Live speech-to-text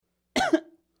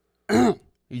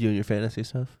You doing your fantasy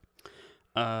stuff?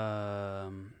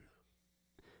 No,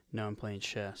 I'm playing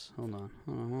chess. Hold on,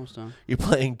 I'm almost done. You're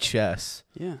playing chess.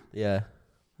 Yeah, Yeah.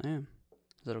 I am.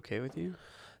 Is that okay with you?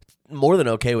 More than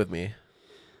okay with me.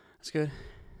 That's good.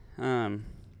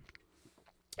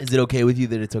 Is it okay with you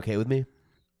that it's okay with me?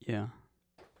 Yeah.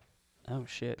 Oh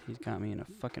shit, he's got me in a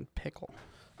fucking pickle.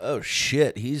 Oh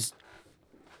shit, he's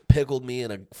pickled me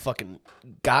and a fucking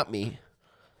got me.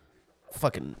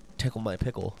 Fucking tickle my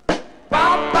pickle.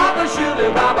 Bop, bop,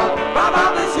 shooty, baba,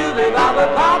 baba, the shooty,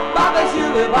 baba, bop, baba,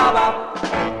 shooty,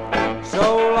 baba. So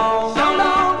long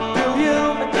to you.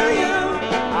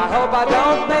 I hope I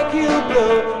don't make you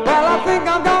blue. Well, I think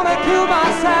I'm gonna kill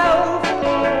myself.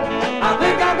 I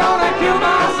think I'm gonna kill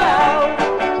myself.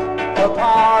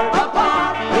 Apart,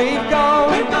 we've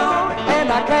gone,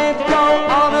 and I can't go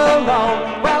on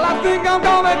alone. Well, I think I'm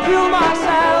gonna kill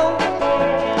myself.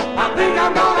 I think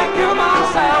I'm gonna kill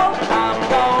myself. I'm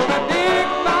gonna dig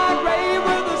my grave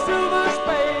with a silver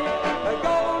spade, a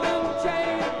golden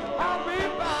chain. I'll be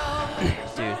bound.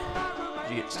 Dude, did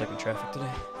you get stuck in traffic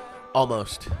today?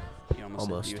 Almost. You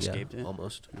almost escaped it?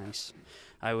 Almost. Nice.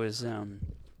 I was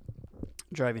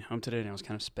driving home today and I was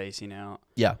kind of spacing out.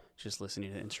 Yeah. Just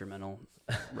listening to instrumental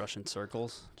Russian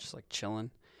circles, just like chilling.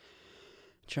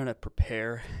 Trying to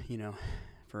prepare,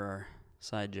 for our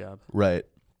side job. Right.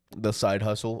 The side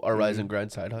hustle, our rise and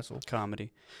grind side hustle.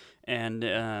 Comedy. And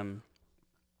there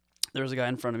was a guy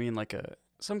in front of me in like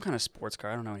some kind of sports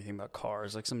car. I don't know anything about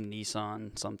cars, like some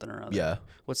Nissan something or other. Yeah.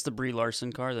 What's the Brie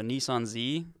Larson car? The Nissan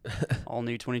Z? All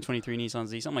new 2023 Nissan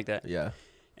Z, something like that. Yeah.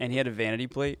 And he had a vanity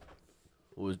plate.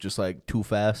 It was just like too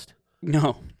fast.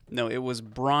 No, it was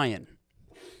Brian.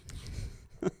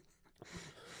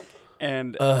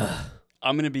 And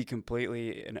I'm going to be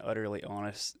completely and utterly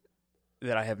honest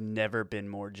that I have never been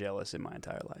more jealous in my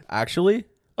entire life. Actually?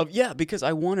 Yeah, because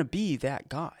I want to be that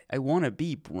guy. I want to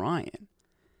be Brian.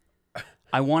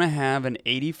 I want to have an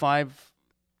 85.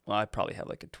 Well, I probably have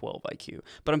like a 12 IQ.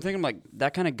 But I'm thinking like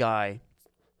that kind of guy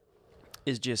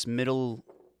is just middle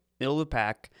of the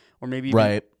pack, or maybe even,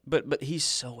 right. But he's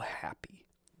so happy.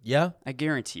 Yeah, I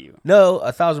guarantee you. No,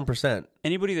 1,000%.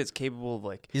 Anybody that's capable of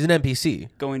like he's an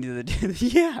NPC. Going to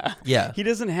the yeah. He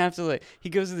doesn't have to like. He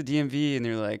goes to the DMV and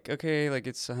they're like, okay, like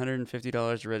it's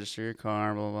 $150 to register your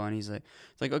car, blah blah blah. And he's like,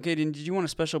 it's like, okay, did you want a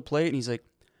special plate? And he's like,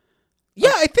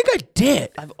 yeah, I think I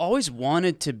did. I've always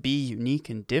wanted to be unique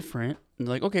and different. And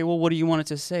like, okay, well, what do you want it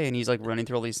to say? And he's like running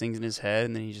through all these things in his head,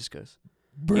 and then he just goes.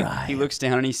 He looks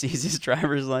down and he sees his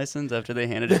driver's license after they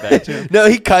handed it back to him.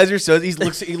 No, Kaiser says he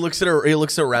looks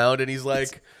around and he's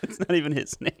like, it's not even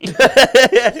his name.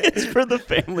 It's for the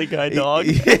Family Guy dog.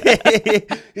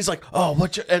 He's like, oh,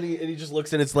 and he just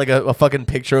looks and it's like a fucking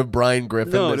picture of Brian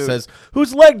Griffin says,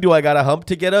 whose leg do I gotta hump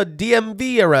to get a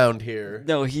DMV around here?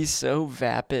 No, he's so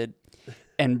vapid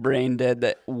and brain dead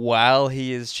that while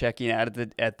he is checking out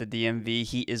at the DMV,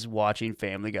 he is watching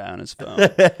Family Guy on his phone.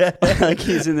 Like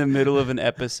he's in the middle of an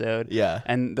episode. Yeah.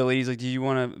 And the lady's like, "Do you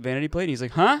want a vanity plate?" And he's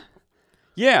like, "Huh?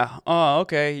 Yeah. Oh,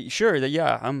 okay. Sure.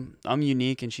 Yeah. I'm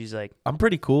unique." And she's like, "I'm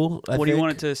pretty cool." What do you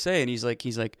want it to say? And he's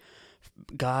like,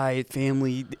 "Guy,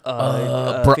 family,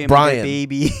 Brian, Guy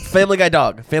baby, Family Guy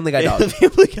dog, Family Guy dog,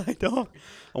 Family Guy dog."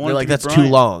 They're like, "That's too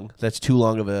long. That's too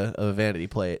long of a vanity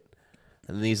plate."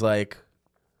 And then he's like,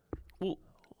 well,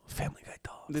 Family Guy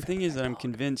dog. The thing is that I'm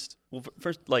convinced. Well,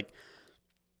 first, like,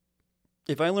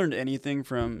 if I learned anything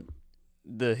from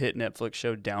the hit Netflix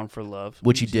show Down for Love,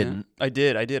 which you didn't, I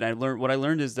did. I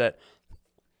learned is that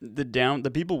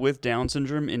the people with Down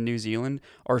syndrome in New Zealand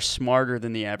are smarter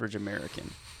than the average American,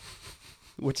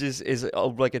 which is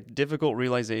like a difficult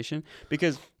realization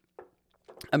because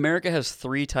America has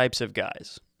 3 types of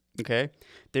guys. Okay,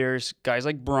 there's guys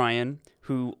like Brian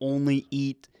who only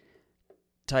eat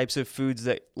types of foods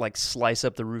that like slice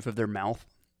up the roof of their mouth.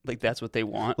 Like that's what they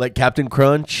want. Like Captain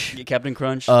Crunch. Yeah, Captain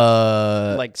Crunch.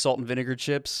 Like salt and vinegar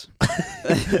chips.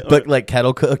 But like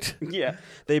kettle cooked. Yeah.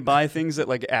 They buy things that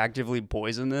like actively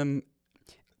poison them.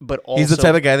 But also he's the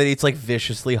type of guy that eats like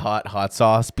viciously hot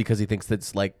sauce because he thinks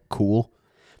that's like cool.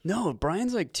 No,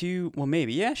 Brian's like well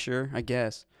maybe. Yeah, sure, I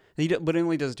guess. But he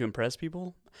only does it to impress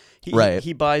people. Right.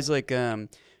 He buys like when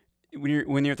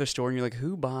you're at the store and you're like,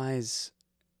 who buys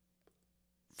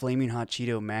Flaming Hot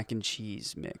Cheeto mac and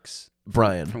cheese mix?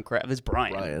 Brian. From Kraft. It's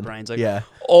Brian. Brian's like, yeah.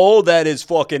 Oh, that is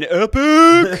fucking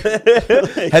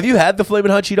epic. Have you had the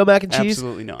Flamin' Hot Cheeto mac and cheese?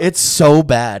 Absolutely not. It's so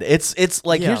bad. It's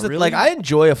like, yeah, here's the really? like, I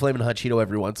enjoy a Flamin' Hot Cheeto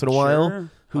every once in a while.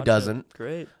 Who doesn't?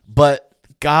 Great. But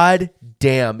God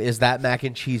damn, is that mac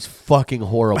and cheese fucking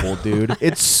horrible, dude.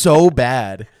 It's so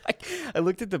bad. I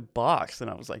looked at the box and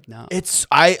I was like, no. It's It's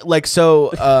the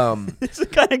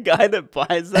kind of guy that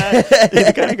buys that. He's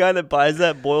the kind of guy that buys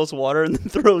that, boils water, and then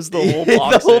throws the whole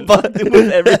box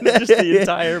with everything, just the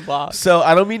entire box. So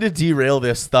I don't mean to derail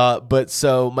this thought, but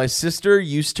so my sister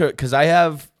used to, because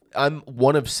I'm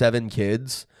one of 7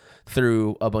 kids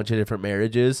through a bunch of different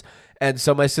marriages. And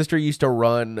so my sister used to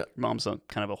run. Mom's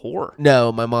kind of a whore.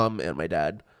 No, my mom and my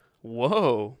dad.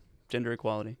 Whoa. Gender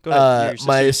equality. Go ahead.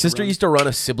 My sister used to run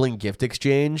a sibling gift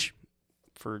exchange.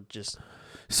 For just.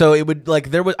 So it would I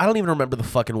don't even remember the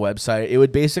fucking website. It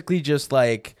would basically just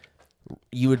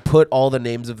you would put all the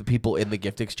names of the people in the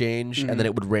gift exchange, and then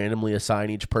it would randomly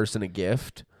assign each person a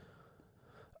gift,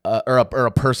 or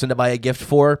a person to buy a gift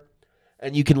for,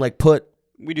 and you can put.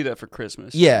 We do that for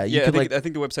Christmas. Yeah, I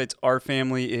think the website's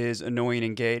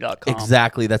ourfamilyisAnnoyingandgay.com.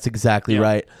 Exactly, that's exactly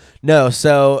right. No,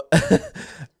 so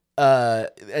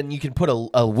and you can put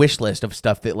a wish list of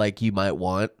stuff that you might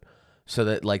want, so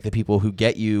that the people who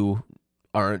get you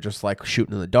aren't just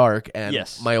shooting in the dark. And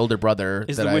my older brother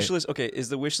is the wish list okay? Is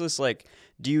the wish list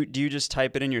do you just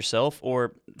type it in yourself,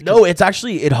 or no? It's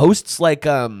actually it hosts it's like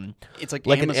Amazon.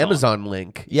 An Amazon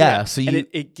link. Yeah, so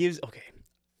it gives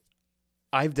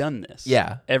I've done this.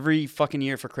 Yeah. Every fucking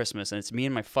year for Christmas, and it's me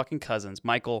and my fucking cousins.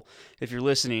 Michael, if you're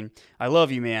listening, I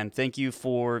love you, man. Thank you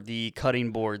for the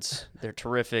cutting boards. They're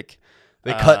terrific.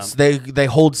 They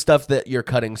hold stuff that you're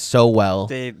cutting so well.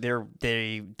 They don't.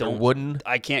 They're wooden.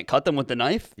 I can't cut them with the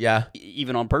knife. Yeah.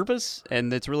 Even on purpose,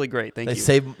 and it's really great. Thank you. They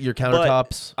save your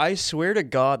countertops. But I swear to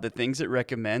God, the things it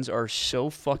recommends are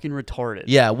so fucking retarded.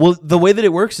 Yeah. Well, the way that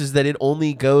it works is that it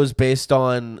only goes based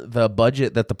on the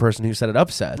budget that the person who set it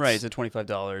up sets. Right. It's at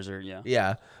 $25 or yeah.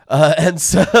 Yeah. And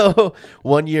so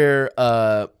one year,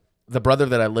 the brother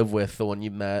that I live with, the one you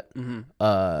met,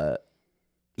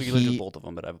 we lived with both of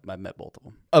them, but I've met both of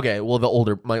them. Okay, well,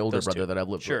 my older Those brother two. that I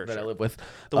live with,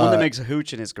 the one that makes a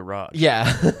hooch in his garage. Yeah,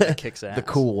 that kicks ass. The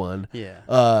cool one.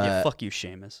 Yeah. Fuck you,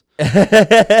 Seamus.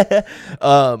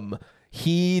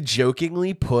 He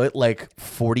jokingly put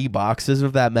 40 boxes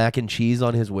of that mac and cheese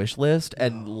on his wish list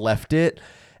and left it.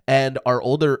 And our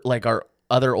other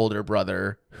older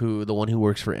brother, the one who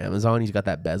works for Amazon, he's got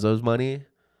that Bezos money.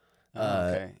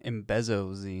 Okay.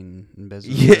 Embezzling.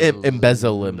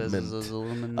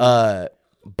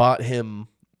 Bought him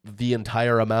the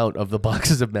entire amount of the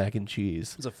boxes of mac and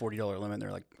cheese. It's a $40 limit.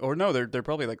 They're they're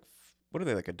probably what are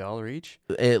they, $1 each?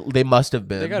 They must have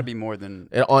been. They got to be more than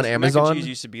on Amazon. Mac and cheese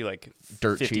used to be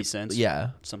dirt 50 cheap. cents. Yeah,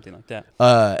 something like that.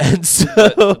 And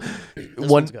so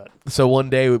one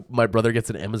day my brother gets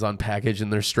an Amazon package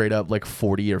and there's straight up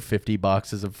 40 or 50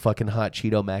 boxes of fucking hot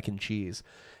Cheeto mac and cheese.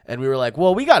 And we were like,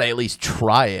 well, we got to at least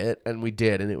try it. And we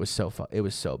did. And it was so fun. It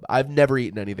was so, I've never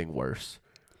eaten anything worse.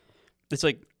 It's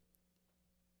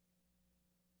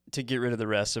to get rid of the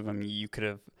rest of them, you could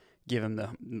have given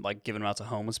them out to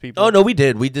homeless people. Oh, no, we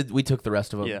did. We took the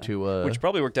rest of them to, which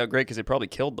probably worked out great because it probably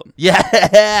killed them.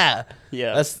 Yeah.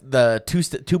 Yeah. That's the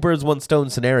two birds, one stone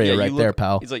scenario there,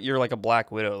 pal. It's you're like a black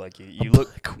widow. You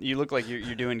look like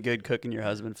you're doing good cooking your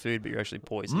husband food, but you're actually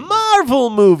poisoning. Marvel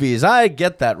movies. I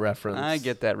get that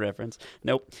reference.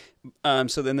 Nope.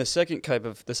 So then the second type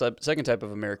of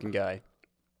American guy,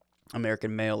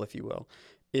 American male, if you will,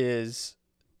 is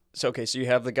so you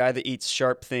have the guy that eats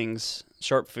sharp foods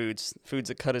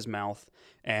that cut his mouth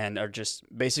and are just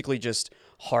basically just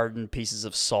hardened pieces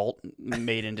of salt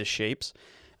made into shapes.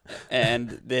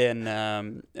 And then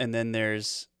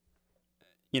there's,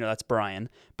 that's Brian.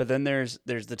 But then there's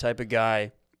the type of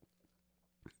guy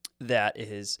that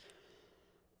is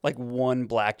one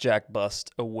blackjack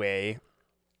bust away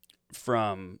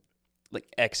from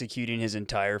executing his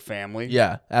entire family.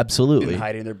 Yeah, absolutely. And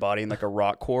hiding their body in a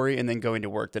rock quarry and then going to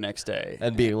work the next day.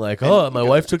 And being my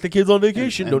wife took the kids on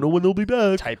vacation. Don't know when they'll be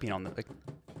back. Typing on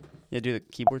do the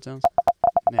keyboard sounds.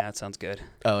 Yeah, that sounds good.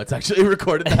 Oh, it's actually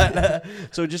recorded that.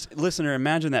 So just listener,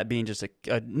 imagine that being just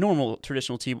a normal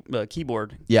traditional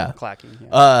keyboard. Yeah. Clacking.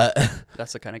 Yeah.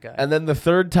 That's the kind of guy. And then the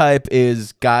third type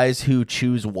is guys who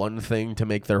choose one thing to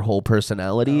make their whole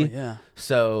personality. Oh, yeah.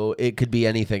 So it could be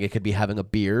anything. It could be having a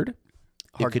beard.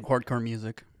 Hardcore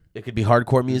music. It could be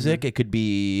hardcore music. Mm-hmm. It could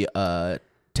be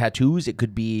tattoos. It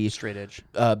could be straight edge.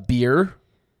 Beer.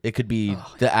 It could be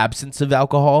the absence of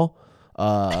alcohol.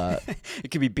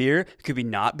 It could be beer. It could be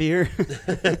not beer.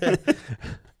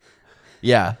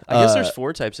 Yeah. I guess there's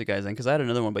 4 types of guys then, because I had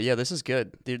another one. But yeah, this is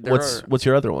good. What's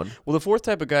your other one? Well, the 4th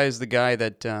type of guy is the guy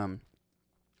that can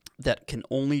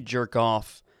only jerk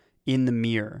off in the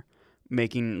mirror,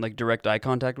 making direct eye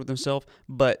contact with himself,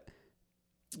 but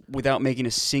without making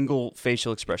a single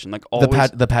facial expression. Like The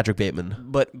always, the Patrick Bateman.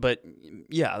 but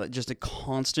yeah, just a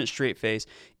constant straight face.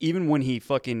 Even when he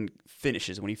fucking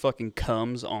finishes, when he fucking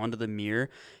comes onto the mirror,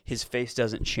 his face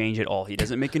doesn't change at all. He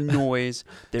doesn't make a noise.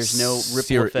 There's no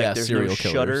ripple effect. There's no serial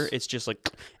shudder. killers. It's just like,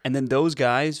 and then those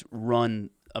guys run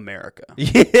America.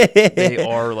 Yeah. They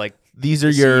are like These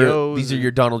are CEOs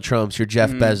your Donald Trumps, your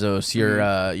Jeff Bezos,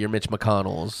 your Mitch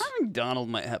McConnells. I think Donald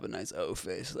might have a nice O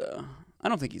face though. I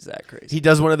don't think he's that crazy. He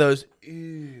does one of those.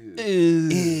 Ew.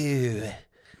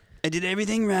 I did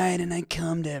everything right and I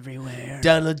cummed everywhere.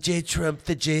 Donald J. Trump.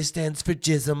 The J stands for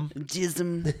jism.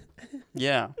 Jism.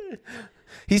 Yeah.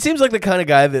 He seems like the kind of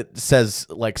guy that says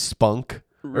like spunk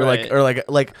Right. or like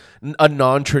a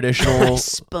non-traditional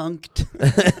Spunked.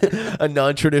 a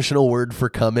non-traditional word for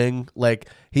coming. Like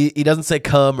he doesn't say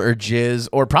cum or jizz,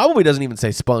 or probably doesn't even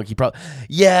say spunk. He probably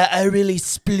I really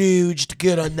splooged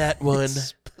good on that one.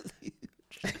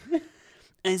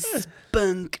 I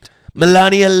spunked.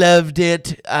 Melania loved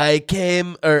it. I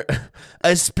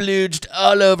splooged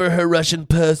all over her Russian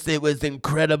puss. It was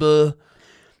incredible.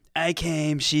 I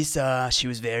came, she saw, she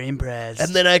was very impressed.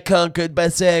 And then I conquered by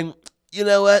saying, you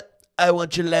know what? I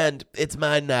want your land. It's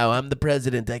mine now. I'm the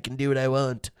president. I can do what I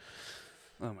want.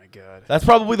 Oh my God. That's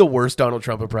probably the worst Donald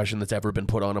Trump impression that's ever been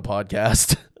put on a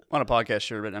podcast. On a podcast,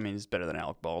 sure, but I mean, it's better than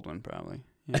Alec Baldwin, probably.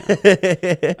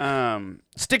 Yeah.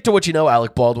 Stick to what you know,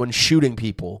 Alec Baldwin, shooting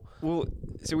people. Well,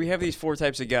 so we have these 4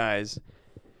 types of guys,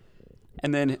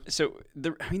 and then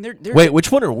they're Wait, which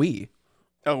one are we?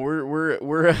 Oh, we're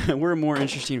a more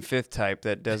interesting 5th type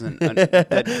that doesn't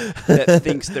that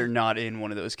thinks they're not in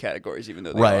one of those categories, even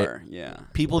though they Right. are. Yeah,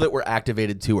 People that were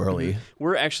activated too early.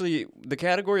 we're actually the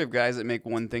category of guys that make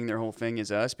one thing their whole thing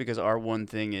is us, because our one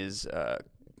thing is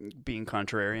being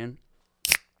contrarian.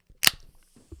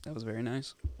 That was very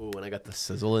nice. Ooh, and I got the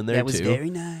sizzle in there That was too.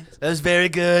 very nice. That was very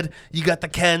good. You got the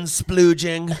cans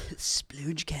splooging.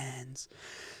 Splooge cans.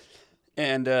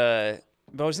 And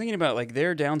but I was thinking about like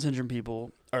their Down syndrome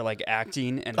people are like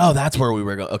acting and Oh, that's where we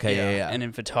were going. Okay, yeah. And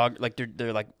in like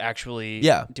they're like actually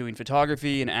Yeah. doing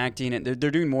photography and acting, and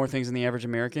they're doing more things than the average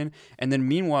American. And then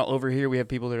meanwhile over here we have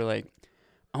people that are like,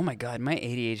 oh my God, my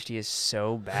ADHD is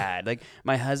so bad. Like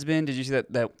my husband, did you see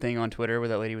that thing on Twitter where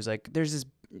that lady was like,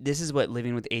 this is what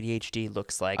living with ADHD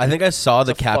looks like. I think I saw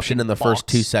the It's a caption fucking in the first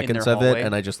box 2 in seconds their of it, hallway.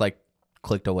 and I just like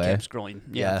clicked away. Kept scrolling.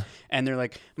 Yeah. Yeah. And they're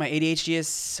like, my ADHD is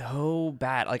so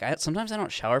bad. Like sometimes I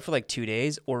don't shower for like 2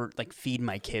 days or like feed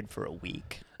my kid for a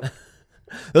week.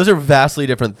 Those are vastly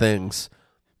different things.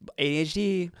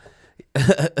 ADHD.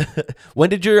 When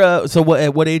did your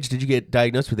at what age did you get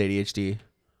diagnosed with ADHD?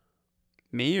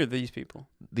 Me or these people?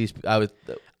 I was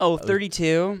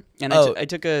 32. And I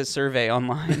took a survey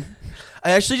online.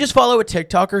 I actually just follow a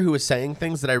TikToker who was saying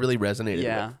things that I really resonated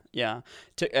with. Yeah.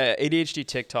 ADHD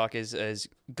TikTok is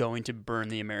going to burn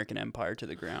the American empire to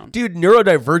the ground. Dude,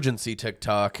 neurodivergency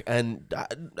TikTok, and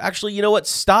actually, you know what?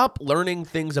 Stop learning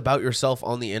things about yourself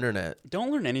on the internet.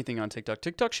 Don't learn anything on TikTok.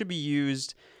 TikTok should be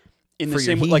used in For the your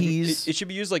same way. Like hee-hees. it should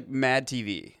be used like Mad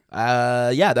TV.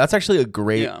 Yeah, that's actually a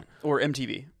great. Yeah. Or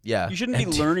MTV. Yeah. You shouldn't be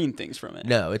learning things from it.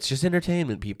 No, it's just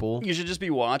entertainment, people. You should just be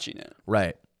watching it.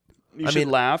 Right. You should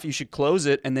laugh. You should close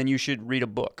it, and then you should read a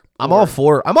book. I'm all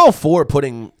for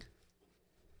putting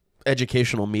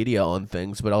educational media on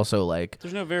things, but also like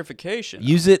There's no verification.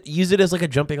 use it as like a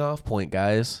jumping off point,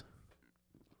 guys.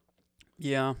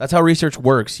 Yeah. That's how research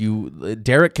works.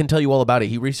 Derek can tell you all about it.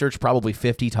 He researched probably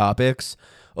 50 topics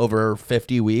over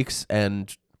 50 weeks,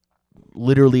 and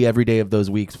literally every day of those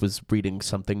weeks was reading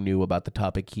something new about the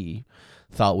topic he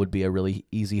thought would be a really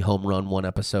easy home run, 1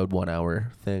 episode, 1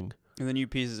 hour thing. And then you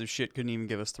pieces of shit couldn't even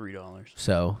give us $3.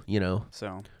 So,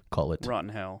 So call it. rotten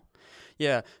hell.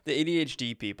 Yeah, the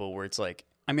ADHD people where it's like,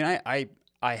 I mean, I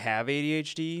have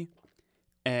ADHD,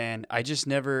 and I just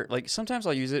never, like, sometimes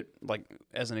I'll use it, like,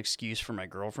 as an excuse for my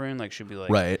girlfriend. Like, she'll be like,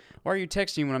 Right. why are you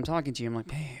texting when I'm talking to you? I'm like,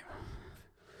 babe,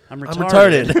 I'm I'm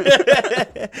retarded.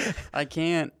 retarded. I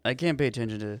can't pay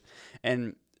attention to,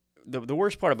 and the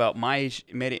worst part about my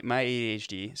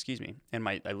ADHD, excuse me, and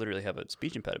I literally have a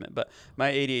speech impediment, but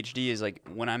my ADHD is like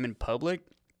when I'm in public,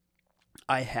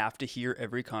 I have to hear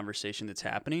every conversation that's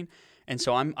happening, and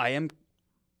so I am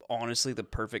honestly the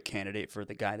perfect candidate for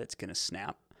the guy that's gonna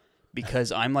snap.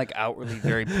 Because I'm like outwardly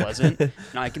very pleasant and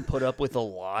I can put up with a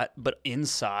lot, but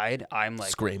inside I'm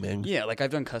like Screaming. Yeah, like I've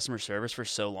done customer service for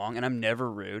so long and I'm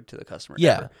never rude to the customer.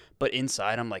 Yeah. Ever. But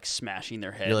inside I'm like smashing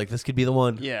their head. You're like, this could be the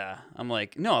one. Yeah. I'm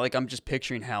like, no, like I'm just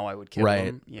picturing how I would kill Right.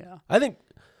 them. Yeah. I think,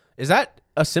 is that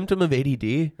a symptom of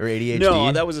ADD or ADHD?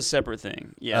 No, that was a separate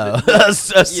thing. Yeah, a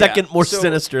second more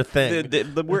sinister thing.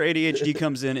 Where ADHD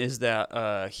comes in is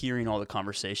that hearing all the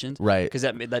conversations, right? Because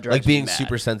that drives like being me mad.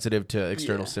 super sensitive to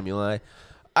external stimuli.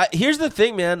 Here's the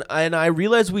thing, man, and I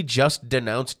realize we just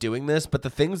denounced doing this, but the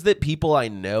things that people I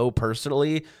know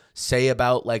personally say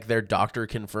about like their doctor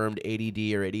confirmed ADD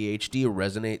or ADHD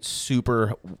resonate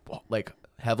super like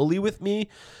heavily with me,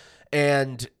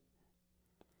 and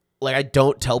like I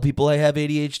don't tell people I have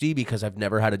ADHD because I've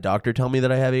never had a doctor tell me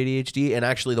that I have ADHD. And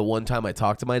actually, the one time I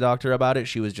talked to my doctor about it,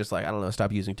 she was just like, I don't know,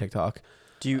 stop using TikTok.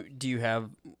 Do you have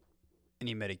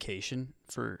any medication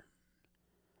for?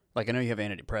 Like, I know you have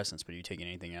antidepressants, but are you taking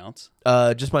anything else?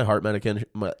 Just my heart medication.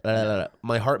 My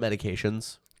heart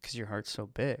medications. Because your heart's so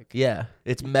big. Yeah,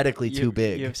 it's medically too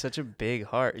big. You have such a big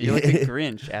heart. You're like the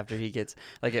Grinch after he gets,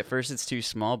 like, at first it's too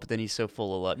small, but then he's so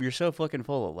full of love. You're so fucking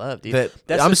full of love, dude.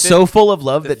 I'm so full of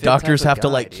love that fifth doctors type of have to,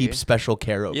 guy, like, dude. keep special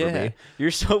care over me.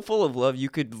 You're so full of love, you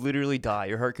could literally die.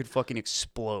 Your heart could fucking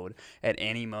explode at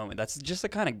any moment. That's just the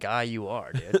kind of guy you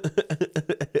are,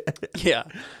 dude. Yeah.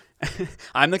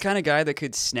 I'm the kind of guy that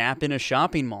could snap in a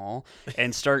shopping mall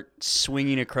and start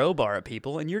swinging a crowbar at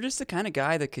people, and you're just the kind of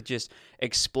guy that could just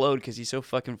explode because he's so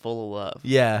fucking full of love.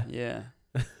 Yeah. Yeah.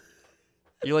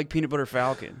 You're like Peanut Butter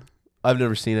Falcon. I've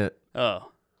never seen it.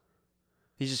 Oh.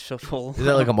 He's just so full. Is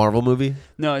that like a Marvel movie?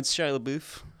 No, it's Shia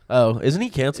LaBeouf. Oh, isn't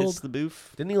he canceled? It's the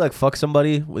boof. Didn't he like fuck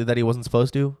somebody that he wasn't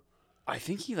supposed to? I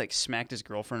think he like smacked his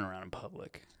girlfriend around in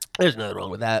public. There's nothing wrong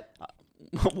with that.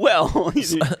 Well,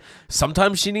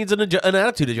 sometimes she needs an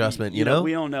attitude adjustment, you know?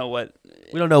 We don't know what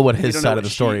his side of the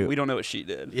story. We don't know what she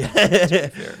did. Yeah.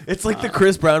 It's like the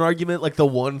Chris Brown argument. Like the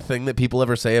one thing that people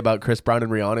ever say about Chris Brown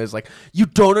and Rihanna is like, you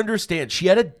don't understand. She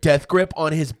had a death grip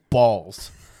on his balls.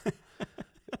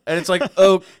 And it's like,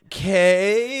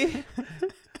 okay.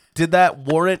 Did that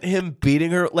warrant him beating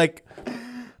her? Like,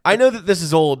 I know that this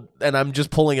is old, and I'm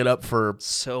just pulling it up for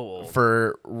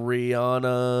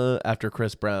Rihanna after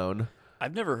Chris Brown.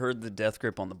 I've never heard the death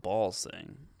grip on the balls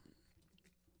thing.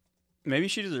 Maybe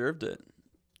she deserved it.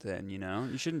 Then, you know,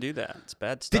 you shouldn't do that. It's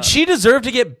bad stuff. Did she deserve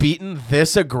to get beaten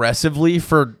this aggressively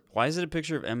for... Why is it a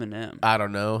picture of Eminem? I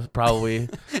don't know. Probably.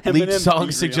 Leaked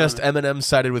songs suggest Eminem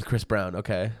sided with Chris Brown.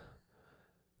 Okay.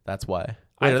 That's why.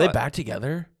 Wait, are they back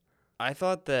together? I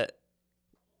thought that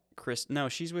No,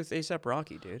 she's with A$AP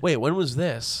Rocky, dude. Wait, when was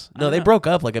this? No, they broke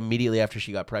up like immediately after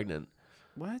she got pregnant.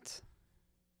 What?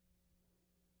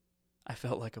 I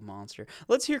felt like a monster.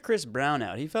 Let's hear Chris Brown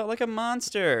out. He felt like a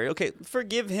monster. Okay,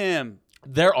 forgive him.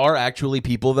 There are actually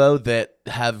people though that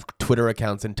have Twitter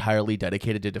accounts entirely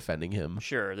dedicated to defending him.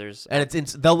 Sure, there's and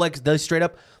they'll straight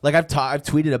up like I've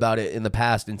tweeted about it in the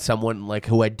past, and someone like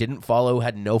who I didn't follow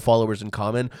had no followers in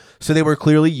common, so they were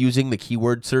clearly using the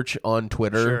keyword search on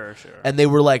Twitter. Sure. And they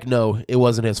were like, no, it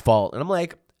wasn't his fault, and I'm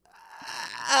like,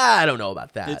 I don't know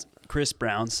about that. It's Chris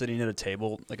Brown sitting at a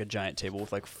table, like a giant table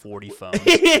with like 40 phones.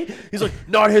 He's like,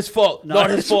 not his fault, not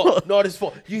his fault, not his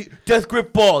fault. Death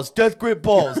grip balls, death grip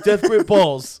balls, death grip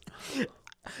balls.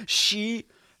 She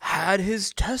had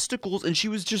his testicles and she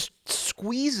was just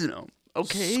squeezing them.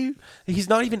 Okay? He's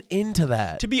not even into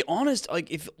that. To be honest,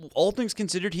 like if all things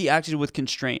considered, he acted with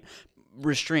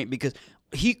restraint because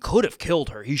he could have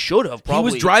killed her. He should have probably.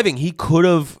 He was driving. He could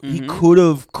have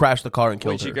crashed the car and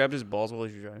killed her. She grabbed his balls while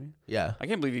he was driving? Yeah. I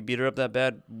can't believe he beat her up that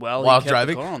bad while he kept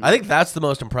driving. The car on I think that's the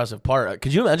most impressive part.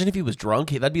 Could you imagine if he was drunk?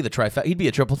 That'd be the trifecta. He'd be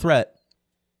a triple threat.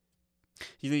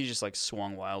 You think he just like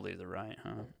swung wildly to the right,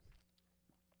 huh?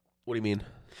 What do you mean?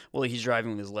 Well, he's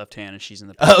driving with his left hand and she's in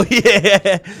the back. Oh,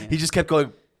 yeah. He just kept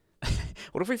going.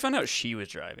 What if we found out she was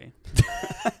driving?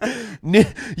 You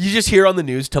just hear on the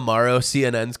news tomorrow,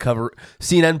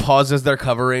 CNN pauses their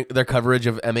coverage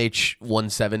of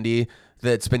MH170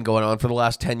 that's been going on for the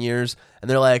last 10 years. And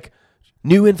they're like,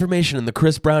 new information in the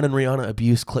Chris Brown and Rihanna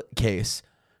abuse case.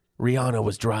 Rihanna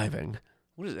was driving.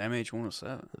 What is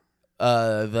MH107?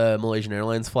 The Malaysian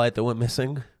Airlines flight that went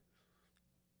missing.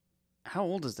 How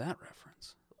old is that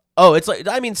reference? Oh, it's like,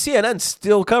 I mean, CNN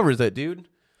still covers it, dude.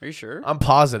 Are you sure? I'm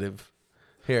positive.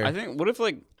 Here. I think, what if,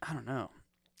 like, I don't know.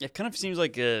 It kind of seems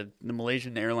like the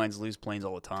Malaysian Airlines lose planes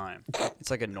all the time. It's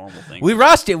like a normal thing. We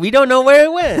lost it. We don't know where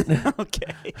it went.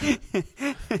 Okay.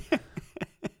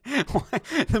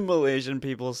 The Malaysian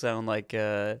people sound like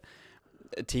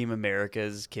Team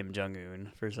America's Kim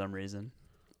Jong-un for some reason.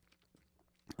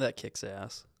 That kicks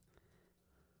ass.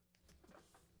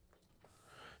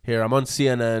 Here, I'm on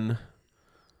CNN.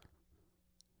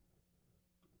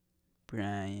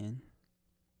 Brian.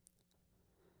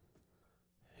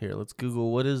 Here, let's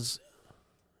Google what is...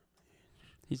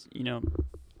 He's,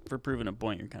 for proving a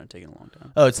point, you're kind of taking a long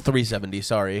time. Oh, it's 370,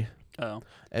 sorry. Oh.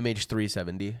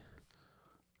 MH370.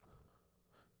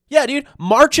 Yeah, dude.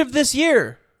 March of this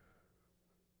year.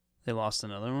 They lost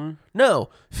another one? No.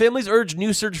 Families urge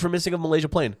new search for missing of Malaysia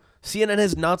plane. CNN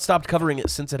has not stopped covering it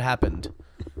since it happened.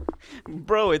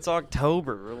 Bro, it's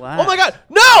October. Relax. Oh my God.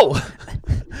 No!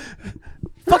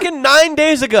 Fucking 9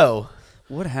 days ago.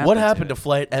 What happened? What happened to it?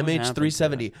 flight What happened to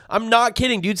MH370? it? I'm not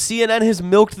kidding, dude. CNN has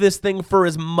milked this thing for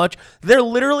as much. They're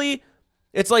literally,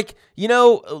 it's like, you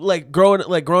know, like growing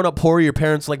up poor, your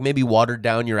parents like maybe watered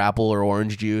down your apple or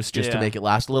orange juice just to Yeah. make it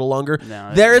last a little longer.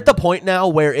 No, They're at the point now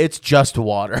where it's just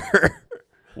water.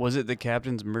 Was it the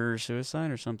captain's murder-suicide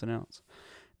or something else?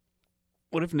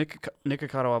 What if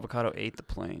Nikocado Avocado ate the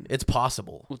plane It's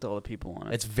possible. with all the people on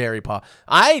it? It's very possible.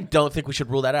 I don't think we should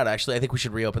rule that out, actually. I think we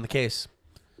should reopen the case.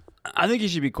 I think he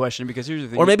should be questioned because here's the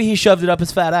thing. Or maybe he shoved it up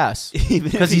his fat ass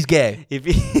because he's gay. If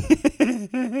he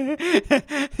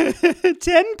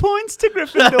 10 points to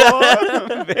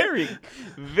Gryffindor. Very,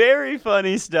 very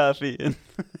funny stuff, Ian.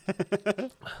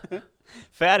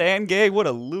 Fat and gay, what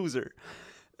a loser.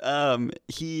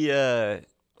 He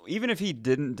even if he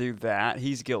didn't do that,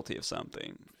 he's guilty of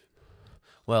something.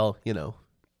 Well, you know,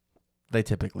 they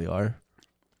typically are.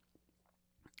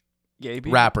 Gay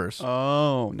people? Rappers.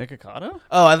 Oh, Nikocado?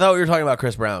 Oh, I thought we were talking about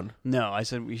Chris Brown. No, I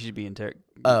said we should be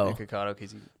Oh. Nikocado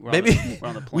because Maybe we're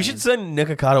on the plane. we should send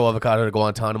Nikocado Avocado to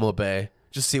Guantanamo Bay.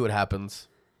 Just see what happens.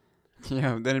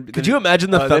 Yeah, Could you imagine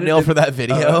the thumbnail for that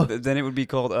video? Then it would be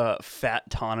called Fat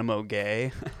Tonimo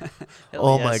Gay.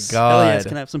 Oh my Hell God. yes,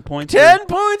 can I have some points? 10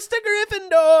 points to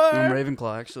Gryffindor. I'm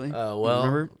Ravenclaw, actually. Oh, well.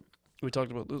 Remember? We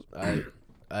talked about this.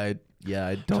 I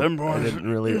 10 don't. I points didn't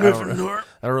really. I Gryffindor.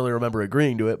 don't really remember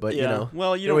agreeing to it, but you know.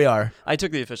 Well, you here know, we are. I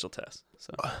took the official test.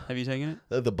 So, have you taken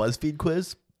it? The BuzzFeed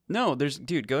quiz, No,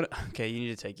 dude, go to. Okay, you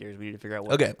need to take yours. We need to figure out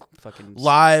what. Okay. Fucking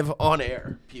live on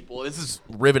air, people. This is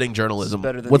riveting journalism.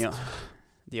 better than What's,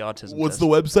 the autism. what's test. the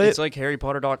website? It's like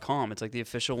HarryPotter.com. It's like the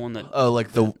official one that. Oh,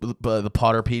 like the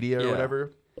Potterpedia or Yeah.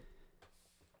 whatever.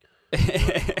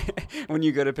 When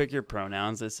you go to pick your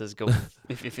pronouns, it says go.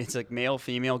 if it's like male,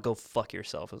 female, go fuck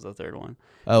yourself is the third one.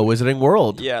 Oh, Wizarding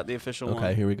World. Yeah, the official one.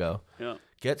 Okay, here we go. Yeah.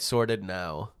 Get sorted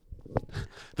now.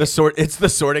 It's the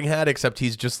sorting hat, except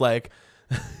he's just like,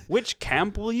 Which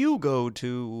camp will you go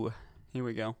to? Here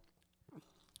we go.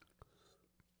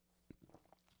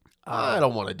 I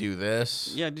don't want to do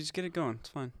this. Yeah, just get it going. It's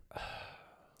fine.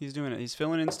 He's doing it. He's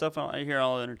filling in stuff. I hear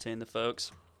I'll entertain the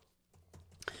folks.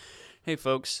 Hey,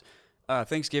 folks.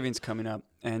 Thanksgiving's coming up.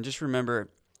 And just remember,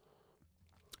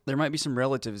 there might be some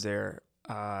relatives there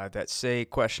that say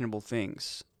questionable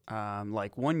things.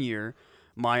 Like 1 year,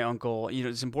 my uncle,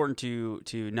 it's important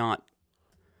to not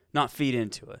feed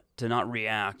into it, to not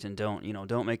react, and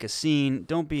don't make a scene.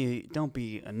 Don't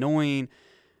be annoying.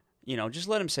 Just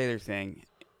let them say their thing.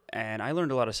 And I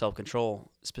learned a lot of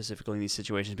self-control specifically in these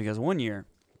situations because one year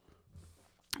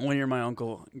my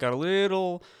uncle got a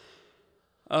little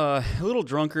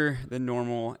drunker than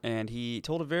normal, and he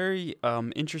told a very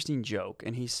interesting joke.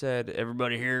 And he said,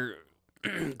 "Everybody here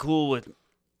cool with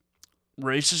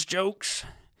racist jokes?"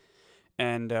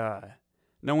 And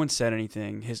no one said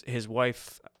anything. His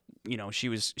wife, she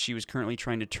was currently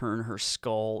trying to turn her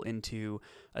skull into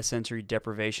a sensory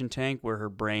deprivation tank where her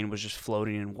brain was just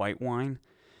floating in white wine.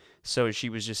 So she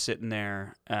was just sitting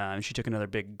there. She took another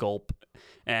big gulp.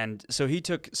 And so he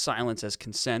took silence as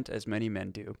consent, as many men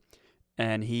do.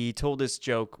 And he told this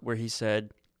joke where he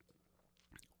said,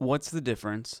 "What's the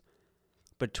difference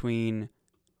between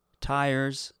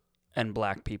tires and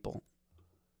black people?"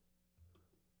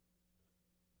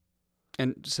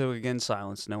 And so again,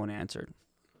 silence. No one answered.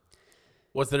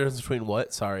 What's the difference between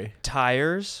what? Sorry.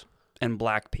 Tires and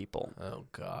black people. Oh,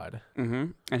 God.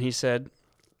 Mm-hmm. And he said,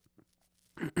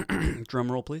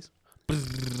 drum roll, please.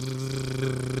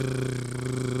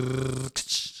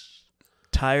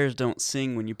 Tires don't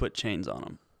sing when you put chains on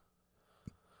them.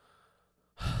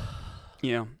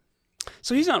 Yeah.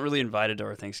 So he's not really invited to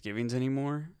our Thanksgivings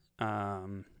anymore.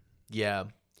 Yeah.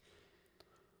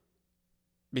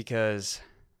 Because...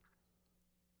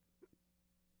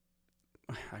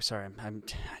 I'm sorry.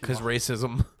 Because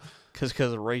racism. Because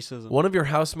of racism. One of your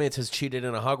housemates has cheated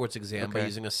in a Hogwarts exam by Okay.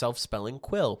 using a self-spelling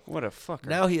quill. What a fucker.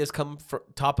 Now he has come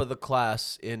top of the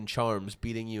class in charms,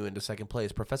 beating you into second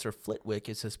place. Professor Flitwick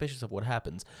is suspicious of what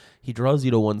happens. He draws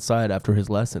you to one side after his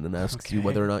lesson and asks you Okay.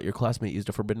 whether or not your classmate used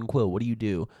a forbidden quill. What do you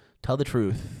do? Tell the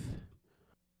truth.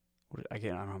 I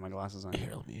don't have my glasses on.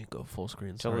 Here, let me go full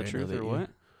screen. Tell Sorry, the I know truth that or you- what?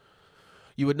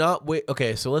 You would not wait.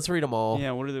 Okay, so let's read them all.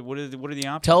 Yeah, what are the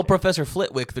options? Tell here? Professor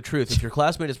Flitwick the truth. If your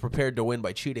classmate is prepared to win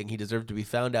by cheating, he deserves to be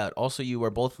found out. Also, you are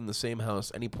both in the same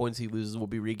house. Any points he loses will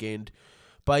be regained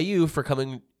by you for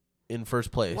coming in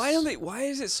first place. Why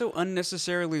is it so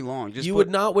unnecessarily long? You would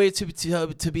not wait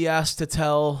to be asked to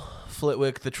tell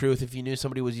Flitwick the truth. If you knew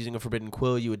somebody was using a forbidden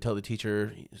quill, you would tell the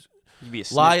teacher. You'd be a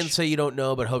lie snitch. and say you don't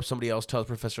know, but hope somebody else tells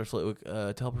Professor Flitwick.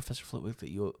 Tell Professor Flitwick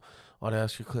that you ought to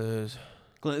ask your quiz.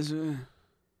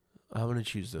 I'm gonna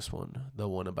choose this one, the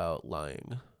one about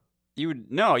lying. You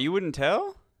wouldn't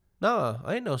tell. Nah,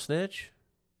 I ain't no snitch.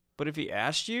 But if he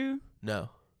asked you, No.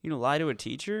 you lie to a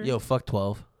teacher. Yo, fuck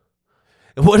 12.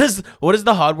 What is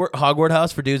the Hogwarts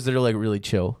house for dudes that are like really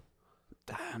chill?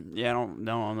 Yeah, I don't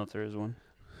know if there is one.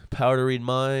 Power to read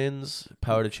minds,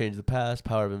 power to change the past,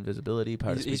 power of invisibility,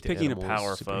 power to speak He's to picking animals, a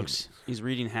power, superhuman. folks. He's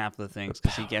reading half the things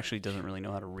because he actually doesn't really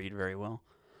know how to read very well.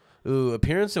 Ooh,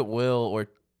 appearance at will or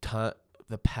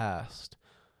the past.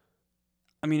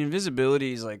 I mean,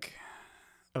 invisibility is like,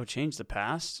 change the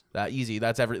past. That easy.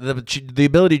 That's the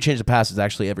ability to change the past is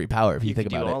actually every power if you think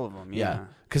could about do it. all of them. Yeah.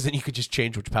 Because then you could just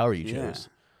change which power you chose.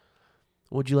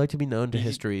 Would you like to be known to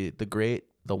history? The great,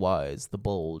 the wise, the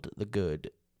bold, the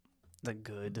good. The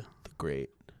good. The great.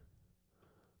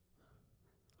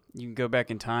 You can go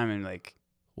back in time and like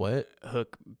What?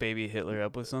 hook baby Hitler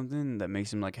up with something that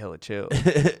makes him like hella chill.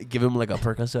 Give him like a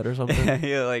Percocet or something?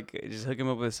 Yeah, like just hook him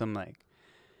up with some like,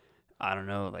 I don't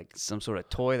know, like some sort of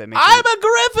toy that makes I'm him... a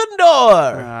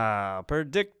Gryffindor!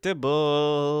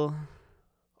 Predictable.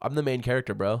 I'm the main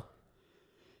character, bro.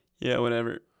 Yeah,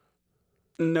 whatever.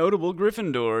 Notable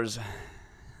Gryffindors.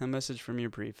 A message from your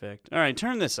prefect. All right,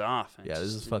 turn this off. Yeah,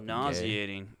 this is fucking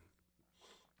nauseating.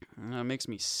 It makes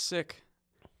me sick.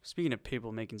 Speaking of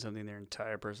people making something their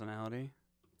entire personality.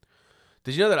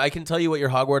 Did you know that I can tell you what your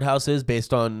Hogwarts house is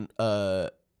based on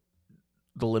the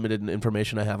limited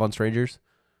information I have on strangers?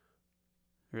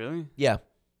 Really? Yeah.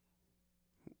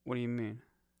 What do you mean?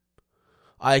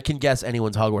 I can guess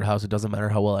anyone's Hogwarts house. It doesn't matter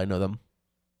how well I know them.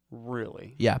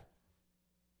 Really? Yeah.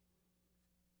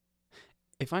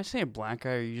 If I say a black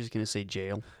guy, are you just going to say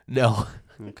jail? No.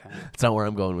 Okay. That's not where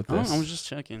I'm going with this. I was just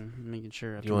checking, making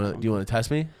sure. Do you want to test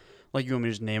me? Like, you want me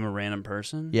to just name a random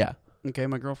person? Yeah. Okay,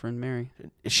 my girlfriend, Mary.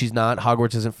 She's not.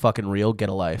 Hogwarts isn't fucking real. Get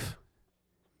a life.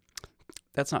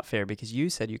 That's not fair because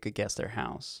you said you could guess their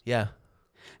house. Yeah.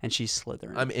 And she's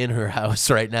Slytherin. I'm in her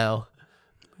house right now.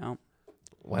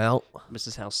 Well,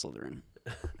 Mrs. House Slytherin.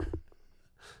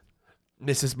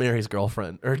 Mrs. Mary's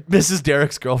girlfriend. Or Mrs.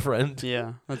 Derek's girlfriend.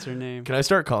 Yeah, that's her name. Can I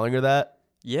start calling her that?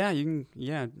 Yeah, you can.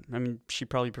 Yeah, I mean, she'd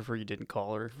probably prefer you didn't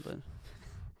call her, but it'd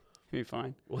be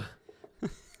fine.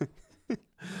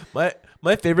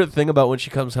 My favorite thing about when she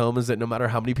comes home is that no matter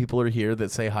how many people are here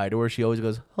that say hi to her, she always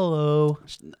goes, hello.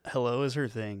 Hello is her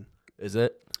thing. Is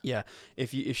it? Yeah.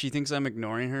 If she thinks I'm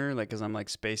ignoring her, like, because I'm, like,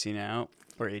 spacing out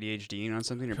or ADHDing on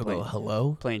something or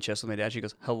hello? playing chess with my dad, she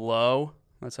goes, hello.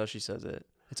 That's how she says it.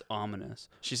 It's ominous.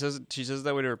 She says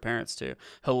that way to her parents, too.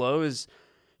 Hello is...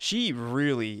 She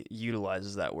really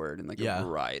utilizes that word in, like, a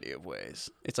variety of ways.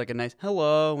 It's like a nice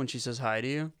hello when she says hi to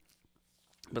you.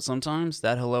 But sometimes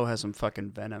that hello has some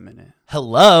fucking venom in it.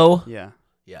 Hello? Yeah.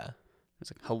 Yeah.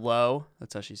 It's like, hello.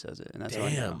 That's how she says it. And that's how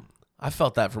I know. I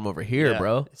felt that from over here, Yeah,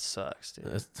 bro. It sucks, dude.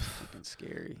 It's fucking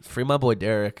scary. Free my boy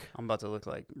Derek. I'm about to look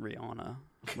like Rihanna.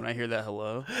 When I hear that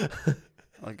hello,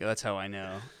 like that's how I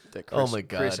know that Chris, Oh my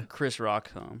God. Chris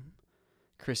rocks home.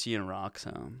 Christian rocks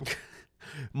home.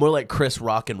 More like Chris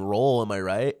Rock and Roll, am I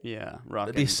right? Yeah, rock.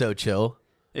 That'd be so chill.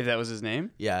 If that was his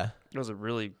name? Yeah. That was a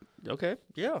really okay.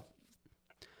 Yeah.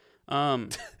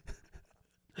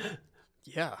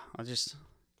 Yeah. I just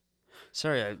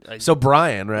sorry. I So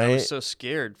Brian, right? I was so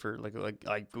scared for like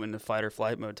I go into fight or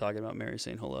flight mode talking about Mary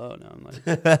saying hello. Now I'm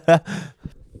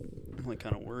like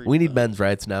kind of worried. We need men's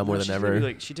rights now more she's than gonna ever. be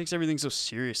like, she takes everything so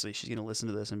seriously. She's gonna listen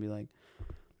to this and be like,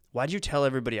 "Why'd you tell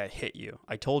everybody I hit you?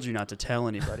 I told you not to tell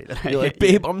anybody that I You're hit like,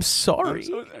 babe, you." I'm sorry.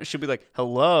 She'll be like,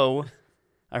 "Hello,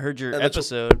 I heard your And that's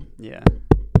episode." Yeah.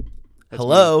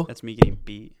 Hello? That's me getting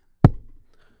beat.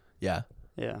 Yeah.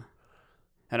 Yeah.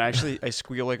 And I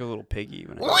squeal like a little piggy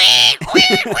when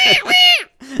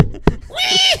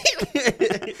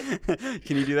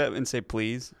Can you do that and say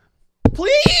please?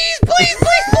 Please.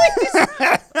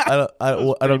 I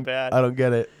don't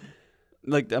get it.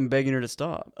 Like I'm begging her to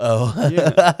stop. Oh.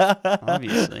 Yeah.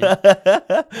 Obviously.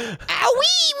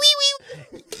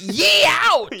 Yeah,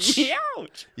 ouch. Yeah,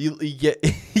 ouch.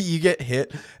 You get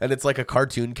hit and it's like a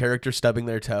cartoon character stubbing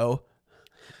their toe.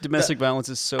 Domestic violence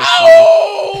is so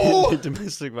Ow! funny.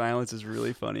 Domestic violence is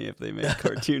really funny if they make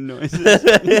cartoon noises.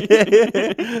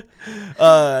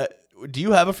 Do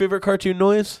you have a favorite cartoon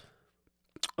noise?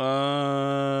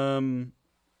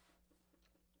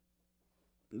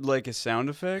 Like a sound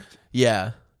effect?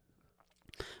 Yeah.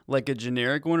 Like a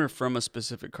generic one or from a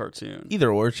specific cartoon?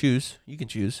 Either or, choose. You can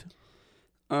choose.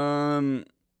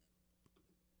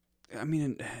 I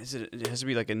mean, it has to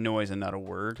be like a noise and not a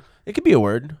word. It could be a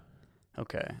word.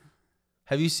 Okay.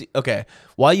 Have you seen? Okay,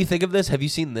 while you think of this, have you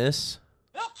seen this?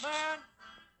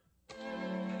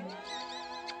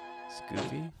 It's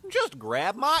goofy. Just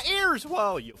grab my ears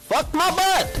while you fuck my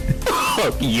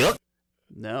butt. Yup.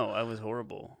 No, I was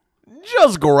horrible.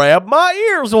 Just grab my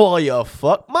ears while you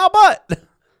fuck my butt.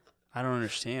 I don't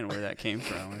understand where that came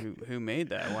from. Who made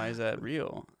that? Why is that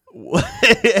real? What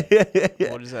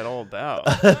What is that all about?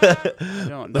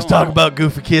 Let's talk about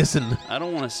Goofy kissing. I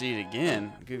don't want to see it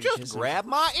again. Goofy Just kissing. grab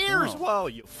my ears No. while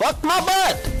you fuck my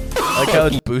butt. I like how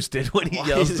it's boosted when he Why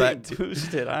yells is that. it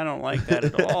boosted? I don't like that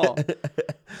at all.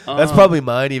 That's probably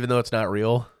mine, even though it's not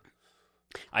real.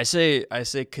 I say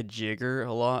kajigger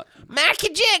a lot My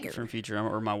kajigger. from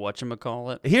Futurama, or my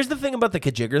whatchamacallit. Here's the thing about the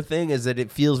kajigger thing is that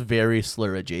it feels very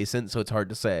slur adjacent, so it's hard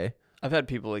to say. I've had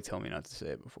people like tell me not to say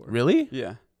it before. Really?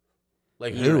 Yeah.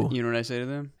 Like You know, who? you know what I say to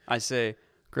them? I say,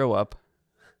 grow up.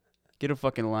 Get a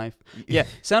fucking life. Yeah,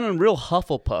 sounding real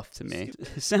Hufflepuff to me.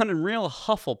 Sounding real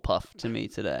Hufflepuff to me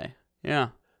today. Yeah.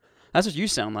 That's what you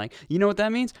sound like. You know what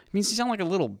that means? It means you sound like a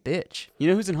little bitch. You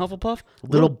know who's in Hufflepuff?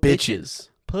 Little bitches.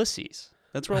 Pussies.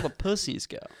 That's where all the pussies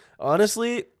go.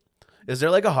 Honestly, is there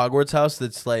like a Hogwarts house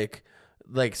that's like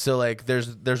so like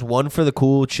there's one for the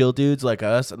cool chill dudes like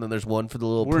us, and then there's one for the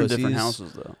little We're pussies? in different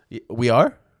houses, though. We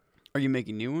are? Are you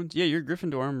making new ones? Yeah, you're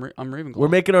Gryffindor. I'm Ravenclaw. We're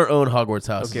making our own Hogwarts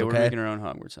house. Okay, we're making our own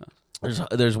Hogwarts house.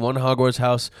 There's one Hogwarts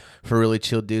house for really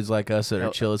chill dudes like us that are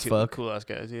chill as fuck. Cool ass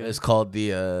guys, yeah. It's called the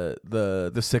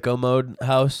sicko mode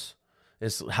house.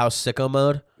 It's house sicko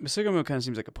mode. But Sicko Mode kind of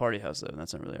seems like a party house, though. And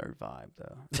that's not really our vibe,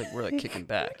 though. It's like we're like kicking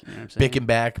back. You know what I'm saying? Bicking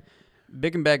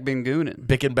back, Goonin.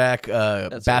 bicking back.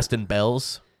 That's Bastin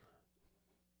Bells.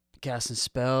 Casting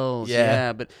spells. Yeah.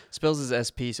 Yeah, but spells is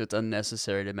SP, so it's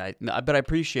unnecessary to make. No, but I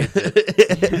appreciate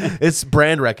that. It's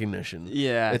brand recognition.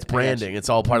 Yeah, It's I got branding. you. It's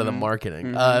all part of the Mhm. marketing.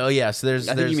 Mhm. Oh yeah, so there's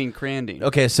I think you mean cranding.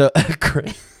 okay, so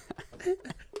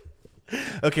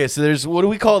okay, so there's what do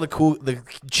we call the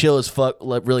chill as fuck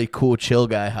like really cool chill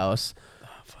guy house? Oh,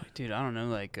 fuck, dude, I don't know,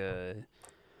 like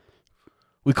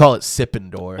We call it Sippin'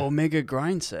 Door. Omega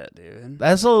grind set, dude.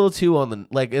 That's a little too on the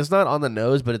like. It's not on the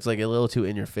nose, but it's like a little too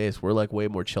in your face. We're like way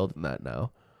more chill than that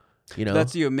now. You know,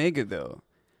 That's the Omega, though.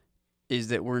 Is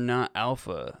that we're not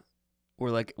alpha.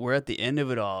 We're at the end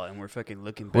of it all, and we're fucking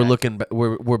looking back. we're looking.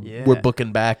 We're Yeah.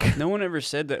 booking back. No one ever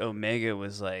said that Omega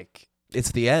was like.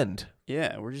 It's the end.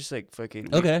 Yeah, we're just like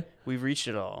fucking. Okay. We've reached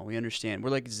it all. We understand.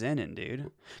 We're like Zenin, dude.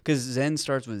 Because Zen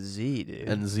starts with Z, dude.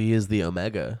 And Z is the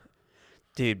Omega.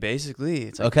 Dude, basically,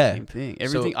 it's like Okay. the same thing.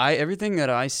 So- Everything that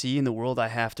I see in the world, I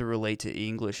have to relate to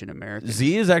English and American.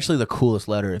 Z is actually the coolest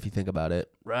letter if you think about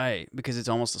it. Right, because it's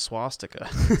almost a swastika.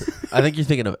 I think you're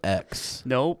thinking of X.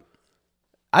 Nope.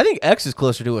 I think X is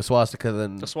closer to a swastika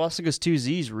than. The swastika's 2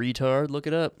 Z's, retard. Look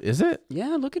it up. Is it?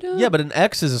 Yeah, look it up. Yeah, but an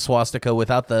X is a swastika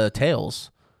without the tails.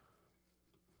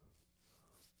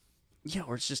 Yeah,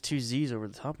 or it's just 2 Z's over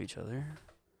the top of each other.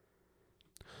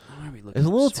 Why are we looking It's a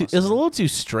at little too. It's a swastika? little too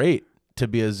straight to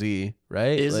be a Z,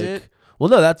 right? Is Like, it? Well,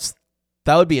 no.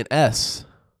 That would be an S.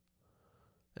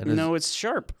 And No, it's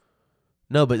sharp.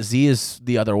 no, but Z is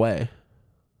the other way.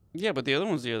 Yeah, but the other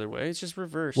one's the other way. It's just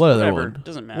reversed. What other Whatever. one?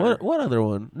 Doesn't matter. What other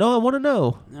one? No, I want to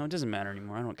know. No, it doesn't matter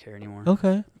anymore. I don't care anymore.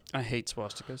 Okay. I hate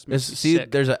swastikas. Makes me See,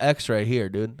 sick. there's an X right here,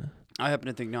 dude. I happen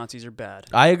to think Nazis are bad.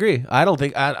 I agree. I don't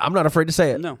think I'm not afraid to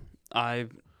say it. No, I'm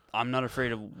not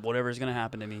afraid of whatever's gonna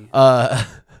happen to me.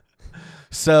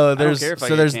 So there's care if I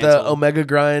so get there's the canceled.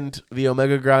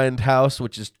 Omega Grind house,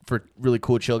 which is for really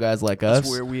cool chill guys like us.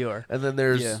 That's where we are. And then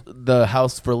there's Yeah. the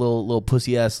house for little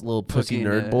pussy Fucking,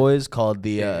 nerd boys called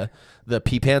the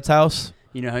Pee Pants house.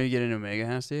 You know how you get an Omega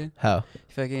house, dude? How?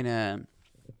 Fucking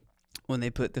when they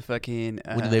put the fucking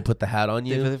When do they put the hat on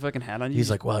they put you? the fucking hat on you. He's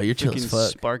like, wow, you're chill as fucking fuck.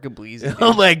 Spark a bleezy.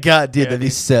 Oh my god, dude, Yeah, that'd be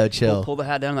dude. so chill. Pull the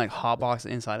hat down and like hotbox the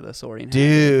inside of the sorting hat.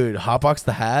 Dude, hotbox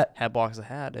the hat, Hatbox the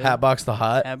hat, dude. hatbox the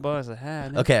hot. Hatbox the hat.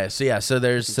 dude. Okay, so yeah, so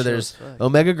there's Fucking chill as fuck.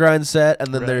 Omega Grind set,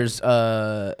 and then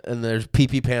Right. there's Pee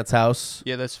Pee Pants house.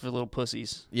 Yeah, that's for little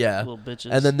pussies. Yeah, Little bitches.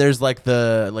 and then there's like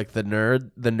the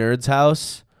nerds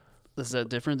house. is that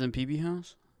different than PB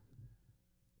House?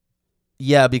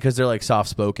 Yeah, because they're like soft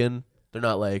spoken. They're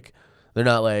not like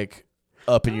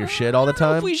up in your shit all the I don't know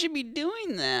time. if we should be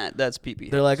doing that. That's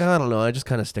PB. They're like, I don't know, I just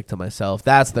kind of stick to myself.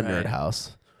 That's the Right. nerd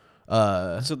house.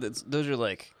 So those are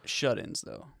like shut-ins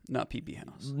though, not PB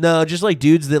House. No, just like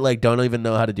dudes that like don't even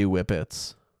know how to do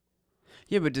whippets.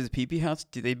 Yeah, but does PB House?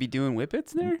 Do they be doing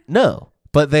whippets there? No,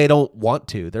 but they don't want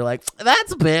to. They're like,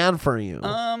 that's bad for you.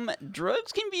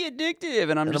 Drugs can be addictive,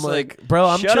 and I'm just like, bro,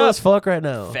 I'm shut chill up, as fuck right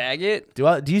now.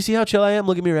 faggot. Do you see how chill I am?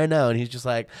 Look at me right now. And he's just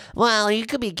like, well, you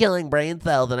could be killing brain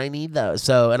cells, and I need those.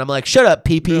 So, and I'm like, shut up,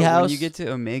 PP Bro, house. when you get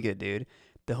to Omega, dude,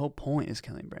 the whole point is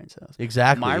killing brain cells.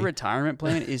 Exactly. My retirement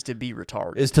plan is to be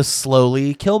retarded. is to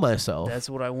slowly kill myself. That's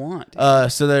what I want.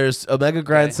 Dude. So there's Omega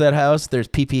Grindset House. There's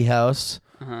PP House.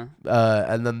 Uh-huh.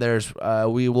 And then there's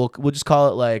we'll just call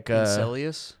it like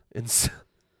Encelius?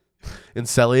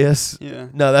 Encelius. Yeah.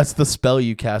 No, that's the spell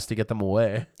you cast to get them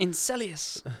away.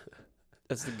 Encelius.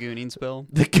 That's the Goonin spell.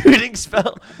 The gooning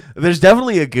spell. There's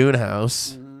definitely a goon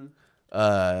house.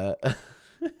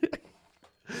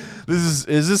 This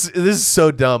is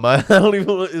so dumb. I don't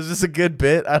even. Is this a good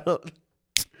bit? I don't.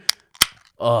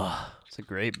 Oh. It's a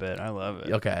great bit. I love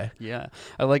it. Okay. Yeah.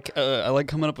 I like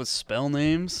coming up with spell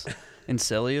names.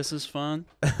 Encelius is fun.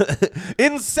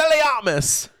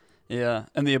 Inceliamus. Yeah.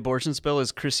 And the abortion spell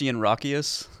is Christian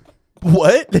Rockius.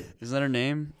 What? Isn't that her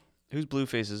name? Who's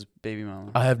Blueface's baby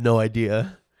mama? I have no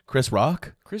idea. Chris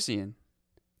Rock? Christian.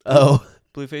 Oh.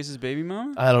 Blueface's baby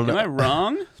mama? I don't know. Am I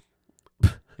wrong?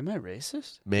 Am I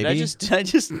racist? Maybe. Did I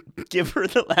just give her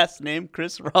the last name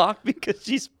Chris Rock because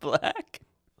she's black?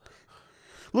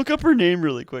 Look up her name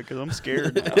really quick because I'm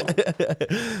scared now.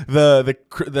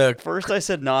 the First I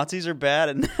said Nazis are bad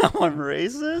and now I'm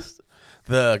racist?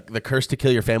 the curse to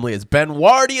kill your family is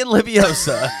Benwardian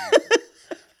Leviosa.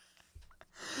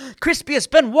 Crispius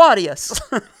Benwadius.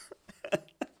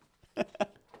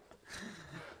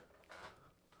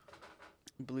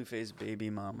 Blueface baby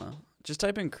mama. Just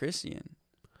type in Christian.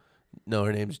 No,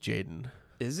 her name's Jaden.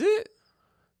 Is it?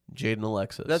 Jaden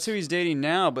Alexis. That's who he's dating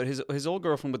now, but his old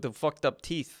girlfriend with the fucked up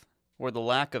teeth. Or the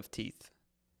lack of teeth.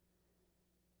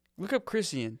 Look up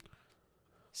Christian.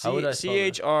 How would I spell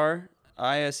that?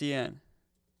 Chrisien.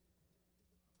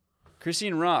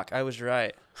 Christian Rock. I was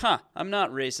right. Huh. I'm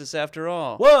not racist after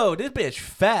all. Whoa, this bitch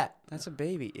fat. That's a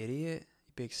baby, idiot.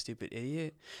 You big stupid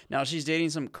idiot. Now she's dating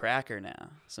some cracker now.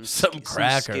 Some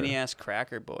cracker. Skinny ass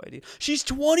cracker boy, dude. She's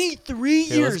 23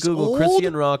 Okay, years let's Google old.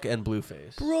 Christian Rock and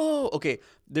Blueface. Bro. Okay.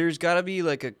 There's got to be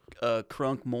like a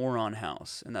crunk moron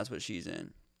house, and that's what she's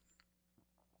in.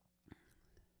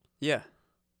 Yeah.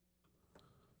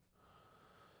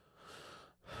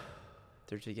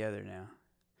 They're together now.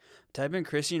 Type in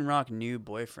Christian Rock new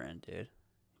boyfriend, dude.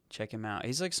 Check him out.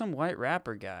 He's like some white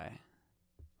rapper guy.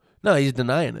 No, he's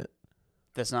denying it.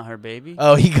 That's not her baby?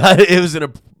 Oh, he got it. It was in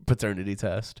a paternity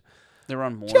test. They're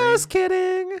on Maury. Just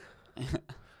kidding.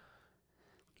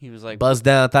 He was like, Buzz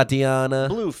down, Tatiana.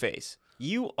 Blueface,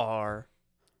 you are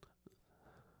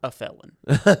a felon.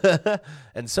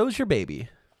 And so's your baby.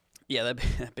 Yeah,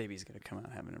 that baby's going to come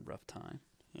out having a rough time.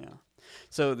 Yeah.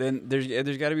 So then there's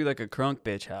got to be like a crunk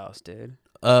bitch house, dude.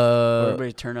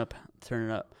 Everybody turn it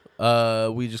up.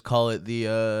 We just call it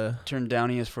the Turn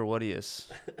downiest for what he is.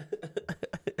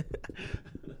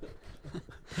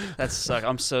 That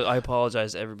sucks. I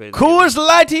apologize to everybody. Coors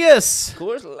Lightius.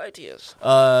 Coors Lightius.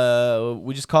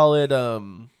 We just call it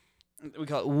We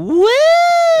call it Woo.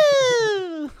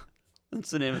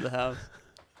 That's the name of the house.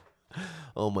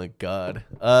 Oh my god.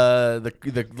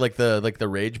 The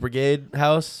Rage Brigade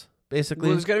house, basically.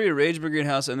 Well, there's got to be a Rage Brigade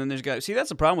house, and then there's got. See, that's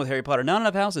the problem with Harry Potter. Not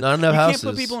enough houses. Not enough houses. You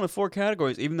can't put people into 4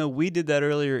 categories, even though we did that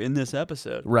earlier in this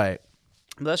episode. Right.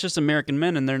 But that's just American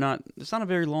men, and they're not. It's not a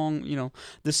very long.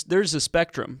 There's a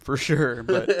spectrum for sure,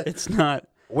 but it's not.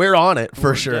 We're on it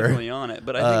for sure. Definitely on it,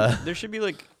 but I think there should be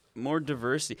like more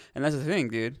diversity, and that's the thing,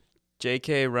 dude.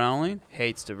 J.K. Rowling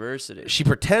hates diversity. She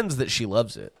pretends that she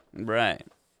loves it. Right.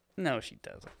 No, she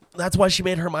doesn't. That's why she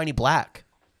made Hermione black.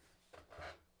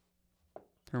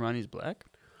 Hermione's black?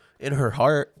 In her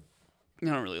heart. I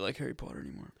don't really like Harry Potter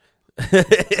anymore.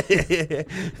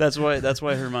 That's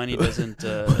why Hermione doesn't.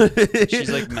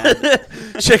 She's like mad.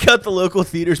 Check out the local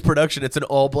theater's production. It's an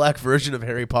all black version of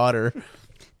Harry Potter.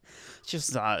 It's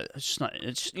just not. It's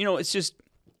just.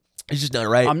 It's just not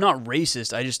right. I'm not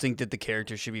racist. I just think that the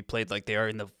characters should be played like they are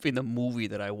in the movie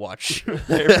that I watch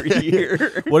every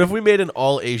year. What if we made an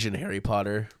all Asian Harry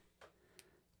Potter?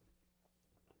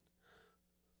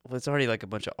 Well, it's already like a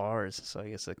bunch of R's, so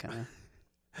I guess that kind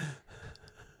of.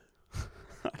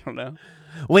 I don't know.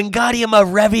 Wingardium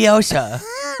Leviosa.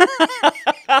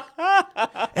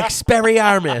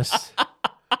 Expelliarmus.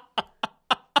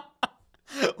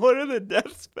 What are the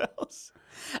death spells?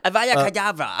 Avada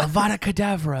Kedavra. Avada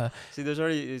Kedavra. See, it's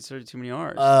already too many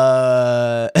R's.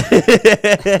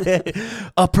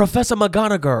 Professor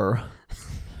McGonagall.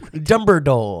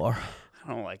 Dumbledore. I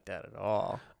don't like that at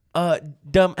all.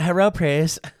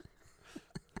 Heropres.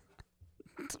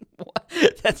 What?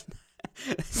 That's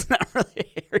not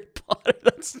really Harry Potter.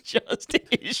 That's just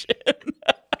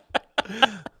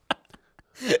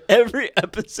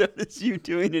episode is you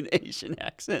doing an Asian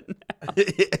accent now.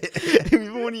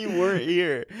 Even when you weren't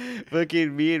here,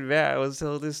 fucking me and Matt was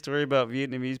telling this story about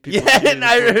Vietnamese people.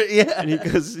 And he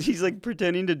goes, he's like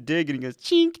pretending to dig, and he goes,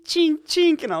 chink, chink,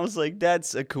 chink. And I was like,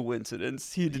 that's a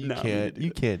coincidence. He did not mean to do You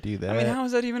that. can't do that. I mean, how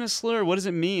is that even a slur? What does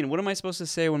it mean? What am I supposed to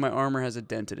say when my armor has a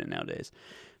dent in it nowadays?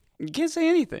 You can't say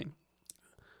anything.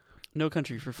 No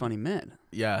Country for Funny Men.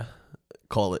 Yeah.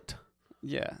 Call it.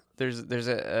 Yeah, there's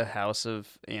a house of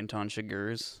Anton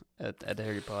Chigurhs at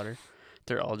Harry Potter.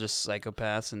 They're all just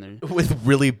psychopaths, and they're With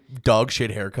really dog shit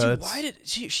haircuts. Dude, why did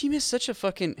she missed such a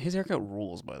fucking? His haircut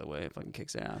rules, by the way. It fucking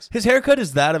kicks ass. His haircut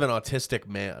is that of an autistic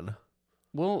man.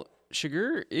 Well,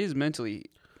 Chigurh is mentally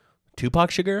Tupac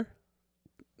Sugar?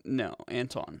 no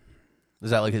Anton.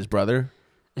 Is that like his brother?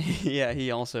 Yeah,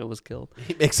 he also was killed.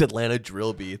 He makes Atlanta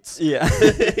drill beats. Yeah.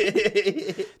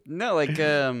 No, like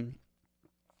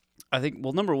I think.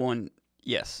 Well, number one,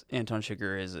 yes, Anton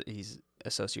Chigurh he's a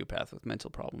sociopath with mental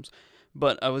problems.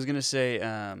 But I was gonna say,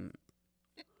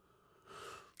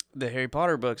 the Harry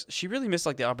Potter books. She really missed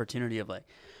like the opportunity of like,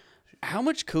 how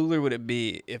much cooler would it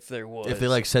be if there was If they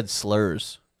like said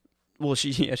slurs. Well,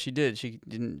 she did. She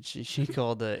didn't. She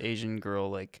called the Asian girl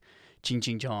like Ching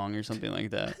Ching Chong or something like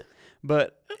that.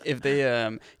 But if they,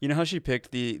 you know how she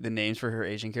picked the names for her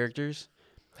Asian characters?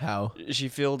 How? She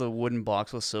filled a wooden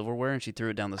box with silverware and she threw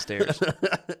it down the stairs.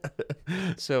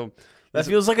 So That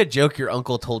feels like a joke your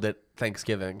uncle told at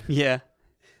Thanksgiving. yeah,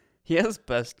 he has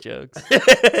best jokes.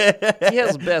 He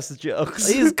has best jokes.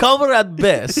 He's comrade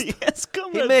best. Yes,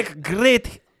 come He on. make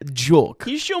great joke.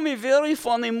 He showed me a very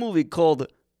funny movie called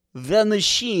The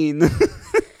Machine.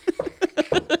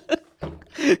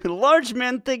 Large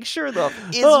man take shirt off.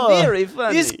 It's very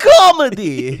funny. It's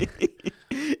comedy.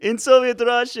 In Soviet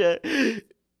Russia.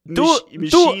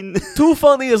 Two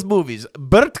funniest movies: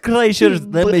 Bert Kreischer's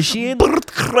The Machine Bert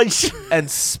Kreischer. and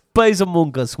Spies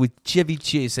Among Us with Chevy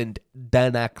Chase and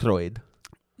Dan Aykroyd.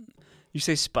 You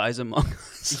say Spies Among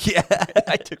Us? Yeah.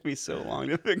 It took me so long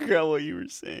to figure out what you were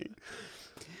saying.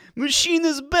 Machine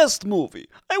is best movie.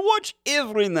 I watch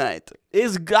every night.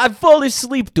 I fall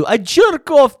asleep to. I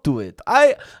jerk off to it.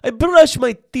 I brush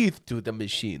my teeth to the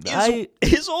machine.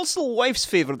 It's also wife's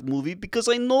favorite movie because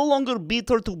I no longer beat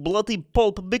her to bloody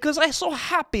pulp because I'm so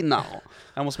happy now.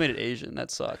 I almost made it Asian.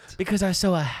 That sucked. Because I'm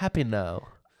so happy now.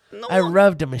 No I lo-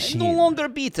 love the I machine. no longer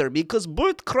beat her because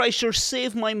Bert Kreischer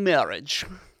saved my marriage.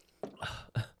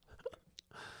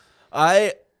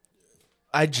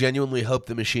 I genuinely hope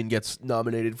the machine gets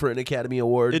nominated for an Academy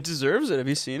Award. It deserves it. Have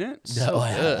you seen it? No,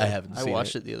 I good. haven't seen I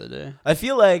watched it. it the other day. I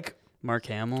feel like Mark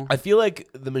Hamill.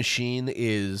 the machine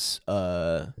is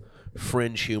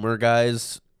fringe humor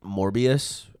guys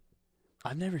Morbius.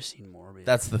 I've never seen Morbius.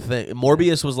 That's the thing.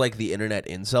 Morbius was like the internet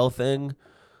incel thing.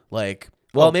 Like,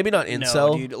 well, maybe not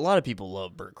incel. No, dude. A lot of people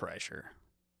love Bert Kreischer.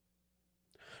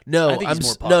 No, I think I'm he's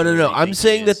more no. popular than you I'm think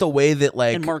saying he that is. the way that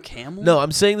like And Mark Hamill? No,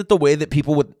 I'm saying that the way that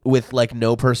people with like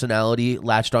no personality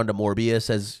latched onto Morbius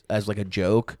as like a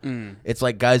joke. It's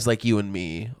like guys like you and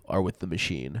me are with the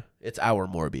machine. It's our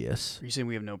Morbius. Are you saying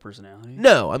we have no personality?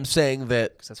 No, I'm saying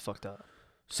that. Because that's fucked up.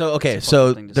 So okay, It's a so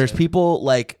fucking thing to there's say. people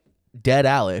like Dead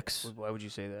Alex Why would you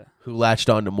say that? who latched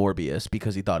onto Morbius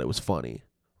because he thought it was funny,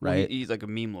 Well, right? he's like a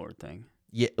meme lord thing.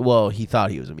 Yeah. Well, he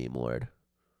thought he was a meme lord.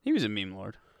 He was a meme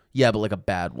lord. Yeah, but like a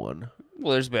bad one.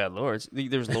 Well, there's bad lords.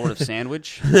 There's Lord of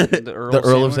Sandwich. The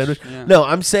Earl of Sandwich. Yeah. No,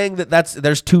 I'm saying that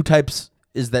there's two types.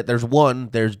 Is that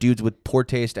there's dudes with poor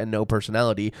taste and no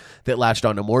personality that latched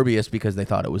onto Morbius because they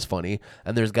thought it was funny,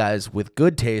 and there's guys with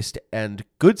good taste and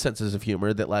good senses of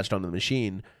humor that latched onto the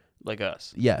machine. Like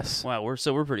us. Yes, Wow,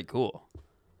 we're pretty cool.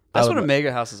 That's what a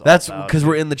mega house is all that's about. because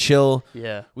we're in the chill.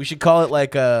 Yeah. We should call it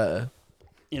like a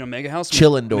Mega house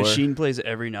Chillin' door. machine plays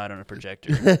every night on a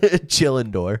projector.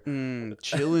 chillin' door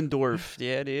Chillendorf.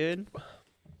 Yeah, dude.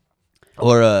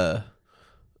 or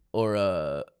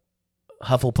a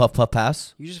Hufflepuff Puff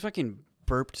Pass. You just fucking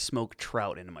burped smoked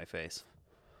trout into my face.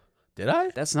 Did I?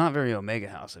 That's not very Omega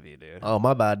House of you, dude. Oh,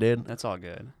 my bad, dude. That's all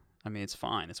good. I mean, it's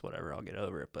fine. It's whatever. I'll get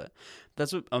over it. But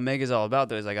that's what Omega's all about,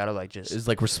 though, is I gotta like just It's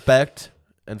like respect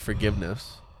and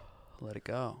forgiveness. let it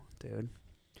go, dude.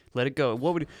 Let it go.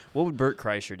 What would Bert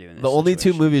Kreischer do in this The only two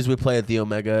situation? movies we play at the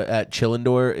Omega at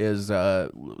Chillendor is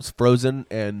Frozen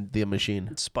and The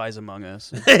Machine. Spies Among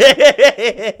Us. And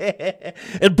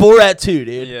Borat 2,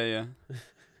 dude. Yeah.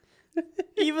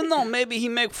 Even though maybe he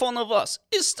make fun of us,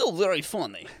 it's still very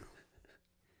funny.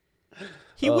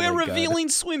 He Oh wear my God. revealing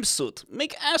swimsuit,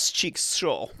 make ass cheeks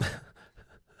show.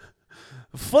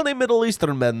 Funny Middle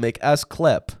Eastern men make ass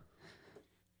clap.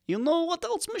 You know what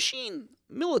else machine?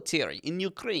 Military in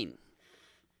Ukraine.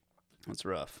 That's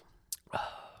rough.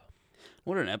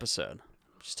 What an episode.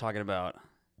 Just talking about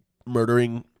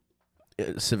murdering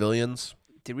civilians.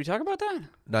 Did we talk about that?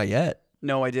 Not yet.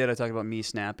 No, I did. I talked about me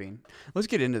snapping. Let's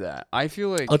get into that. I feel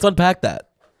like Let's unpack that.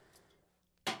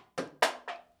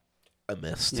 I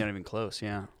missed. you're not even close.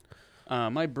 Yeah.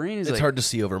 My brain is It's like hard to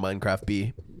see over Minecraft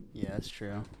B. Yeah, that's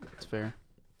true. That's fair.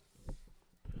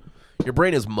 Your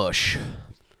brain is mush.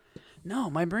 No,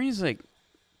 my brain is like.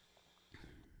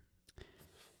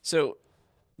 So,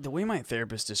 the way my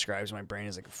therapist describes my brain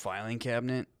is like a filing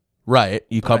cabinet, Right.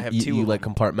 You But I have two you of like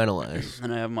them. compartmentalize.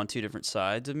 and I have them on two different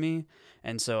sides of me,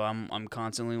 and so I'm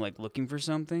constantly like looking for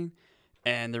something.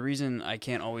 And the reason I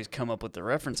can't always come up with the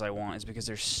reference I want is because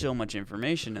there's so much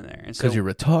information in there. And so Because you're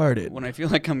retarded. when I feel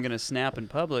like I'm gonna snap in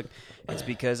public, it's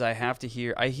because I have to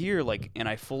hear. I hear like, and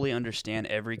I fully understand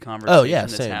every conversation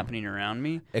that's same. happening around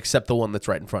me. Except the one that's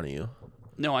right in front of you.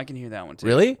 No, I can hear that one too.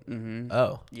 Really? Mm-hmm.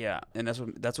 Oh. Yeah, and that's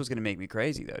what's gonna make me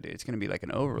crazy though, dude. It's gonna be like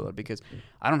an overload because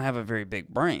I don't have a very big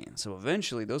brain. So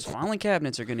eventually, those filing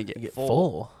cabinets are gonna get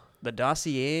full. The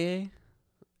dossier.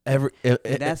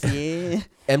 Dossier.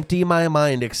 Empty my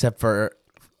mind except for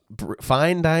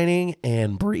fine dining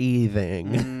and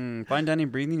breathing. Fine dining,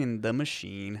 breathing, and the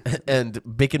machine. And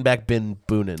Bickenback bin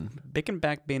Boonin.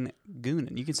 Bickenback bin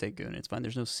Goonin. You can say Goonin. It's fine.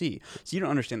 There's no C. So you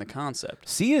don't understand the concept.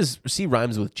 C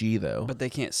rhymes with G though. But they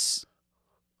can't.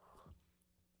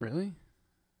 Really?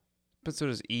 But so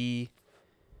does E.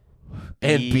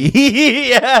 And B.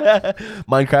 Yeah.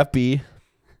 Minecraft B.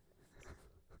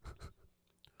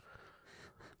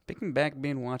 Bickenback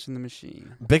bin watching the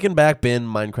machine. Bickenback bin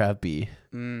Minecraft B.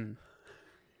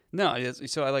 No,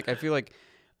 so I feel like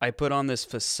I put on this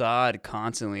facade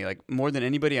constantly. Like more than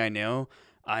anybody I know,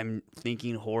 I'm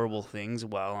thinking horrible things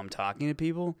while I'm talking to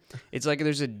people. It's like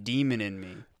there's a demon in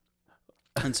me.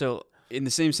 And so in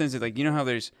the same sense that like, you know how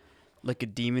there's like a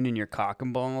demon in your cock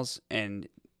and balls, and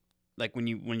like when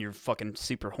you're fucking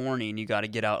super horny and you got to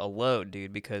get out a load,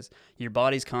 dude, because your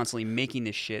body's constantly making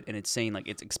this shit and it's saying like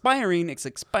it's expiring,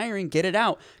 get it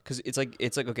out, because it's like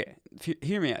okay,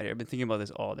 hear me out here. I've been thinking about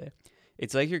this all day.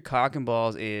 It's like your cock and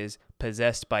balls is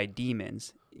possessed by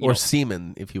demons Or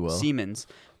semen, if you will. Semens,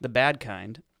 the bad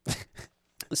kind,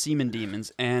 the semen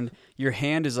demons, and your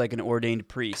hand is like an ordained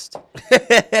priest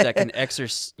that can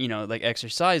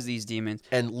exorcise these demons.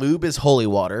 And lube is holy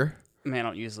water. Man, I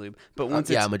don't use lube, but once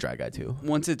I'm a dry guy too.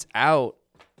 Once it's out,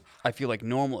 I feel like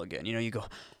normal again. You know, you go.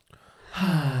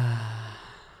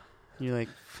 You're like,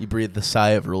 You breathe the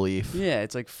sigh of relief. yeah,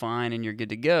 it's like fine, and you're good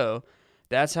to go.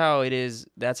 That's how it is.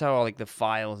 That's how like the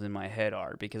files in my head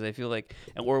are, because I feel like,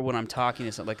 or when I'm talking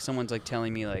to like someone's like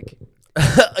telling me like,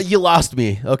 You lost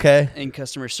me, okay? in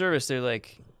customer service, they're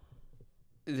like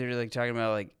talking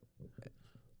about like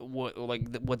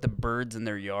what the birds in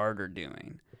their yard are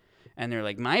doing. And they're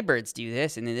like, my birds do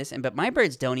this and this, but my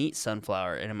birds don't eat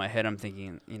sunflower. And in my head, I'm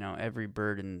thinking, you know, every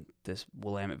bird in this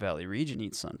Willamette Valley region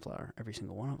eats sunflower, every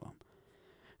single one of them.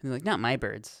 And they're like, not my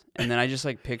birds. And then I just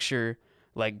like picture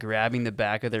like grabbing the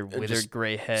back of their withered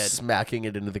gray head, Smacking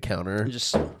it into the counter and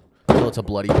just until it's a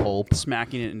bloody pulp.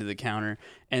 smacking it into the counter,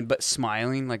 but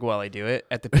smiling like while I do it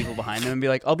at the people behind them and be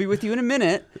like, I'll be with you in a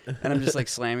minute. And I'm just like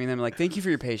slamming them like, thank you for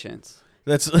your patience.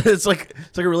 It's like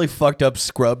a really fucked up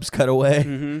Scrubs cutaway.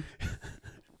 Mm-hmm.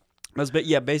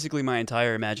 Basically my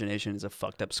entire imagination is a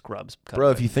fucked up Scrubs cutaway.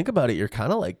 Bro, if you think about it, you're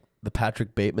kind of like the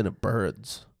Patrick Bateman of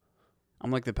birds. I'm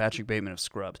like the Patrick Bateman of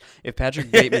Scrubs. If Patrick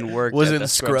Bateman worked Was at in the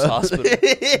Scrubs Scrubs. hospital,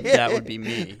 that would be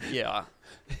me. Yeah.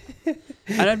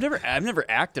 And I've never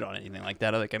acted on anything like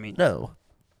that. Like, I mean, No.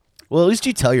 Well, at least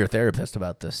you tell your therapist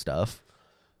about this stuff.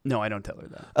 no, I don't tell her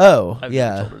that. Oh, I've yeah.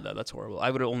 never told her that. That's horrible. I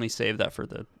would only save that for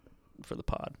the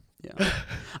pod. Yeah.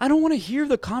 I don't want to hear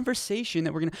the conversation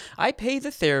that we're going to. I pay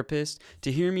the therapist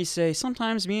to hear me say,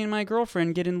 sometimes me and my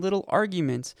girlfriend get in little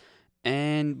arguments,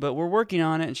 but we're working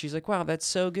on it. And she's like, wow, that's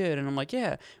so good. And I'm like,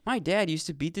 yeah, my dad used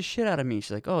to beat the shit out of me.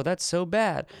 She's like, oh, that's so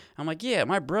bad. I'm like, yeah,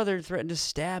 my brother threatened to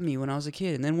stab me when I was a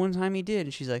kid. And then one time he did.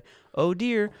 And she's like, oh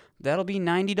dear, that'll be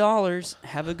 $90.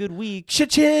 Have a good week.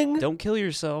 Cha-ching. Don't kill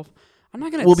yourself. I'm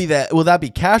not going to. Will that be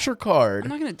cash or card? I'm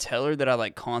not going to tell her that I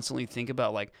like constantly think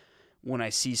about like when I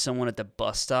see someone at the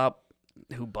bus stop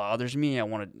who bothers me, I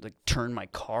want to like turn my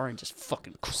car and just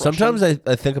fucking crush Sometimes them.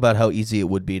 I think about how easy it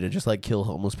would be to just like kill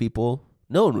homeless people.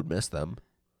 No one would miss them.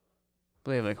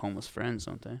 They have like homeless friends,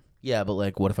 don't they? Yeah, but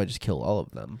like, what if I just kill all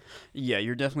of them? Yeah,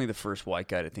 you're definitely the first white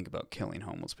guy to think about killing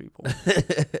homeless people.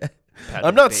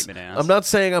 I'm not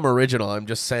saying I'm original. I'm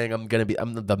just saying I'm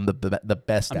the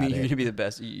best I mean, at you're it. gonna be the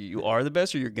best. You are the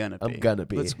best, or you're gonna be. I'm gonna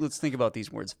be. Let's think about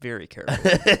these words very carefully.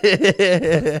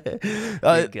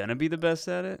 You're gonna be the best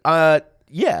at it.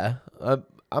 Yeah.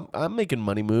 I'm making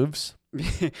money moves.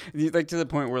 Like to the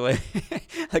point where like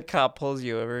a cop pulls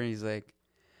you over and he's like,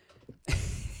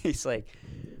 he's like,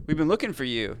 we've been looking for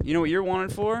you. You know what you're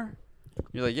wanted for?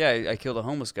 You're like, yeah, I killed a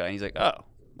homeless guy. And he's like, oh,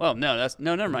 well, no,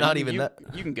 never mind. Not even that.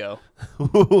 You can go.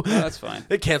 No, that's fine.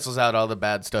 It cancels out all the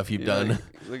bad stuff you've done.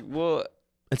 Like, well,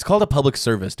 It's called a public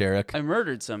service, Derek. I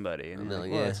murdered somebody. And No, like,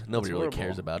 yeah, well, that's nobody really horrible.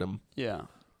 cares about him. Yeah,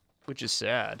 which is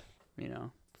sad,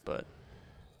 but.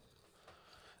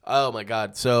 Oh my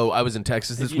God! So I was in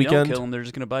Texas this if you weekend. don't kill them, they're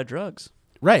just gonna buy drugs.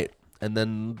 Right, and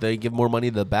then they give more money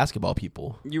to the basketball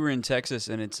people. You were in Texas,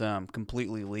 and it's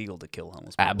completely legal to kill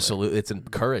homeless people. Absolutely, it's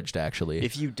encouraged actually.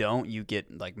 If you don't, you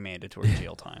get like mandatory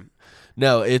jail time.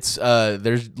 No, it's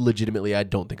there's legitimately. I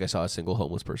don't think I saw a single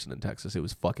homeless person in Texas. It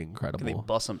was fucking They incredible.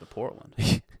 bus them to Portland.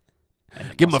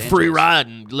 And Give them Los a free Angeles. ride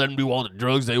and let them do all the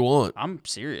drugs they want. I'm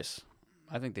serious.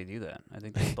 I think they do that. I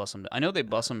think they bus them. I know they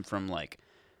bus them from like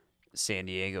San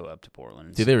Diego up to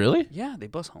Portland. Do they really? Yeah, they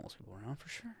bus homeless people around for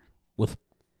sure. With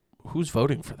who's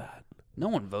voting for that? No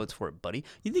one votes for it, buddy.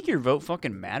 You think your vote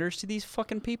fucking matters to these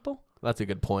fucking people? That's a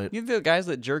good point. You think the guys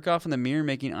that jerk off in the mirror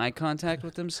making eye contact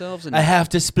with themselves and I have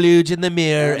to splooge in the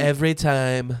mirror every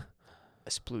time. I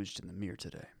splooged in the mirror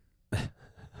today.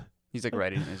 He's like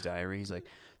writing in his diary. He's like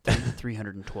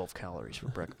 312 calories for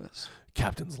breakfast.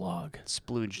 Captain's log.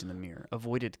 Splooged in the mirror.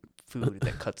 Avoided food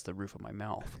that cuts the roof of my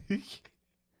mouth.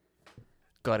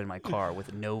 Got in my car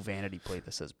with no vanity plate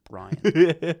that says Brian.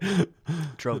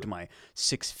 Drove to my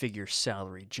 6-figure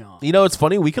salary job. You know, it's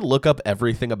funny. We could look up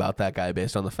everything about that guy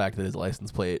based on the fact that his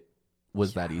license plate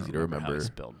was that I easy to don't How remember. it's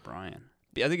spelled Brian.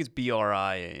 I think it's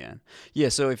Brian. Yeah,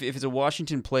 so if it's a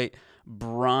Washington plate,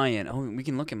 Brian. Oh, we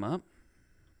can look him up.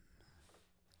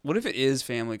 What if it is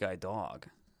Family Guy dog?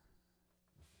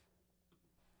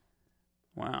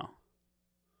 Wow.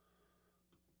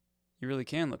 You really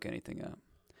can look anything up.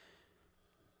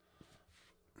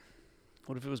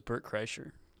 What if it was Bert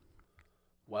Kreischer?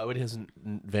 Why would his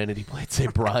vanity plate say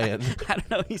Brian? I don't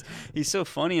know. He's so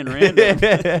funny and random.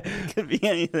 It could be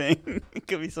anything. It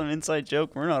could be some inside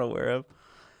joke we're not aware of.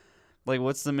 Like,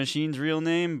 what's the machine's real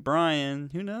name? Brian.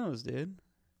 Who knows, dude?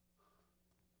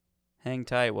 Hang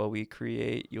tight while we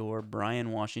create your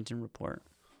Brian Washington report.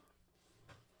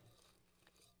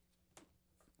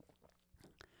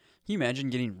 Can you imagine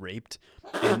getting raped?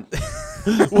 And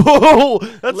Whoa!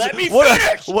 That's, Let me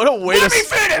finish. What a way Let to me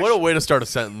finish! What a way to start a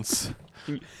sentence.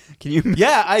 can you?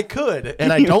 Yeah, I could,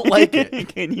 and I don't like it.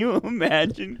 Can you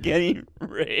imagine getting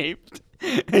raped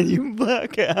and you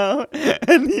black out,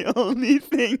 and the only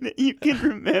thing that you can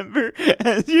remember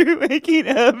as you're waking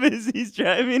up is he's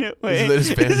driving away? Is that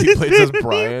his fantasy plate says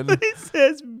Brian? It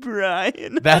says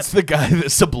Brian. That's the guy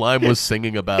that Sublime was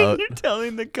singing about. You're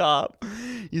telling the cop.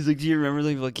 He's like, do you remember?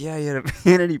 He's like, yeah, he had a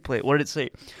vanity plate. What did it say?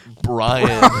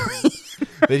 Brian.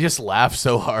 They just laugh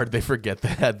so hard they forget they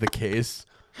had the case.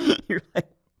 You're like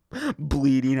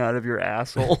bleeding out of your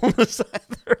asshole on the side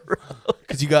of the road.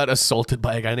 Because you got assaulted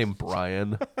by a guy named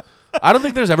Brian. I don't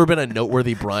think there's ever been a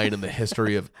noteworthy Brian in the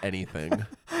history of anything.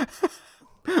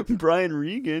 Brian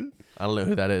Regan. I don't know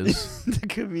who that is. The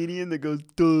comedian that goes,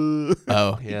 duh.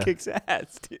 Oh, He yeah. kicks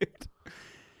ass, dude.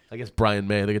 I guess Brian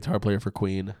May, the guitar player for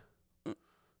Queen.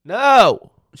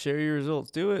 No! Share your results.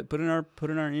 Do it. Put in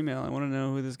our email. I want to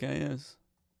know who this guy is.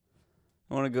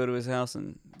 I want to go to his house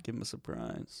and give him a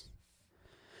surprise.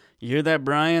 You hear that,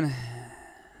 Brian?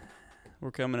 We're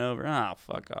coming over. Ah,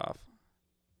 fuck off.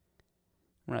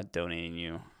 We're not donating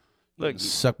you. Look,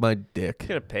 Suck my dick. you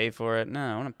gotta pay for it. No,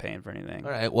 I'm not paying for anything.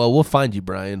 All right, well, we'll find you,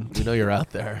 Brian. We know you're out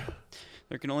there.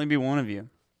 There can only be one of you.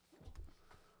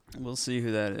 We'll see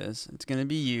who that is. It's gonna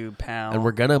be you, pal. And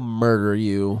we're going to murder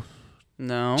you.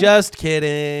 no. Just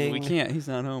kidding. We can't. He's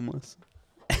not homeless.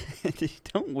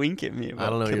 Don't wink at me about I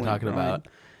don't know what you're killing talking Brian. about.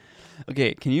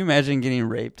 Okay, can you imagine getting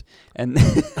raped and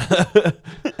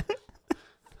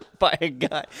by a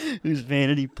guy whose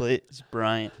vanity plate is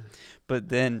Brian, but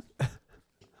then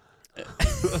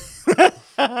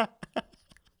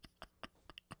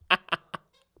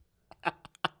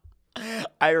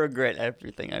I regret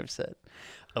everything I've said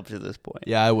up to this point.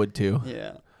 Yeah, I would too.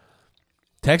 Yeah.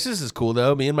 Texas is cool,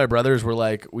 though. Me and my brothers were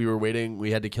like, we were waiting.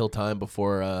 We had to kill time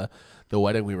before the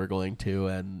wedding we were going to,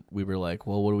 and we were like,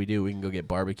 well, what do? We can go get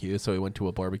barbecue. So we went to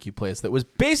a barbecue place that was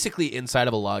basically inside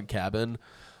of a log cabin.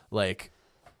 Like,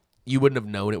 you wouldn't have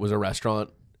known it was a restaurant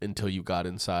until you got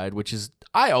inside, which is,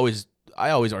 I always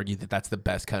argue that that's the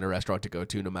best kind of restaurant to go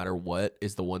to, no matter what,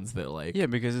 is the ones that like. Yeah,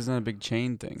 because it's not a big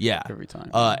chain thing. Yeah. Every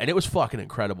time. And it was fucking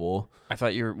incredible. I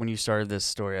thought when you started this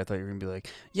story, I thought you were going to be like,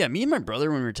 yeah, me and my brother,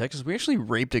 when we were in Texas, we actually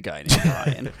raped a guy named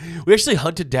Brian. We actually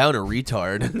hunted down a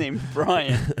retard. named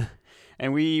Brian.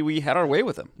 And we had our way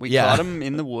with him. We Yeah. caught him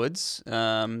in the woods. You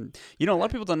know, a lot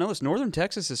of people don't know this. Northern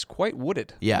Texas is quite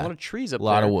wooded. Yeah. A lot of trees up there.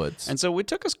 A lot of woods. And so it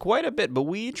took us quite a bit, but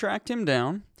we tracked him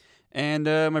down. And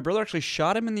my brother actually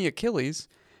shot him in the Achilles,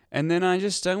 and then I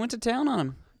went to town on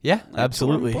him. Yeah, tore 'em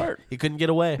absolutely. apart. He couldn't get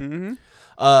away. Mm-hmm.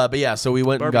 But yeah, so we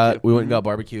went and Barbecue. got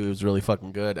barbecue. It was really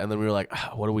fucking good. And then we were like,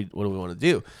 what do we want to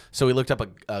do? So we looked up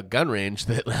a gun range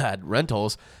that had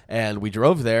rentals, and we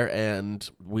drove there and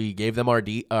we gave them our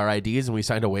IDs and we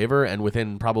signed a waiver. And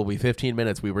within probably 15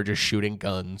 minutes, we were just shooting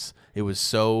guns. It was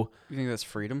so. You think that's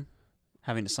freedom?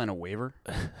 Having to sign a waiver?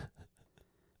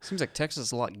 Seems like Texas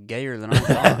is a lot gayer than I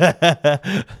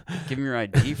thought. Give them your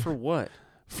ID for what?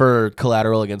 For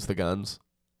collateral against the guns.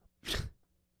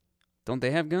 Don't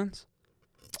they have guns?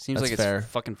 Seems That's like fair. it's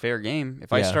fucking fair game.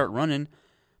 If I start running,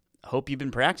 hope you've been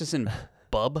practicing,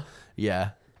 bub.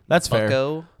 Yeah, that's fair.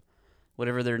 Bucko,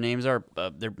 whatever their names are.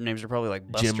 Their names are probably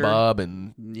like Buster. Jim Bob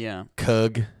and Yeah.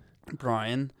 Cug.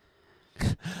 Brian.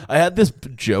 I had this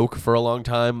joke for a long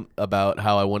time about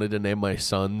how I wanted to name my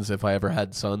sons, if I ever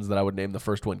had sons, that I would name the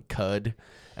first one Cud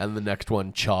and the next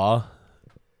one Chaw.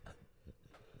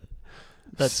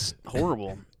 That's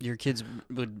horrible. Your kids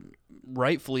would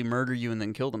rightfully murder you and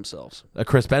then kill themselves.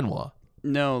 Chris Benoit.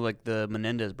 No, like the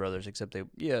Menendez brothers, except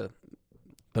The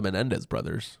Menendez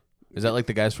brothers. Is that like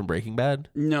the guys from Breaking Bad?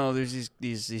 No, there's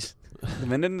these the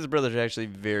Menendez brothers are actually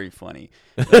very funny.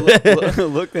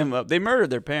 Look them up. They murdered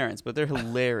their parents, but they're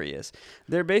hilarious.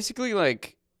 They're basically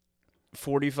like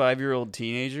 45-year-old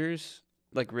teenagers,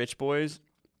 like rich boys,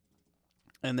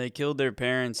 and they killed their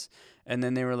parents, and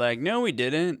then they were like, "No, we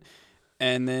didn't."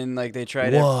 And then like they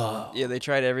tried they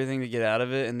tried everything to get out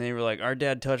of it, and they were like, "Our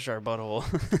dad touched our butthole."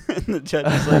 And the judge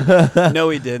was like, "No,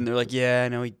 he didn't." They're like, "Yeah,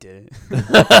 no, he didn't."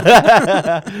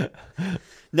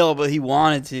 No, but he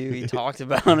wanted to. He talked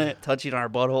about it, touching our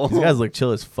butthole. These guys look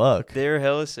chill as fuck. They're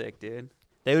hella sick, dude.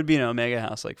 They would be in Omega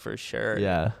House, like, for sure.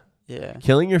 Yeah. Yeah.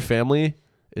 Killing your family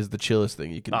is the chillest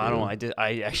thing you can do.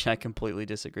 I completely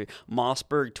disagree.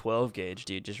 Mossberg 12 gauge,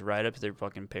 dude, just right up to their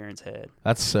fucking parents' head.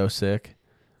 That's so sick.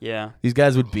 Yeah. These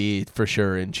guys would be for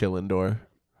sure in Chillendor.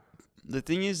 The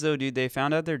thing is, though, dude, they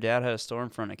found out their dad had a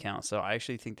Stormfront account, so I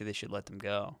actually think that they should let them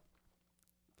go.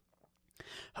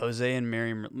 Jose and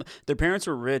Mary, their parents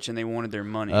were rich and they wanted their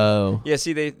money. Oh. Yeah,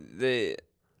 see, they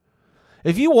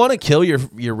If you want to kill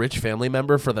your rich family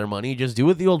member for their money, just do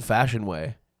it the old-fashioned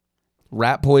way.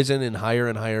 Rat poison in higher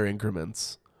and higher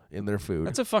increments in their food.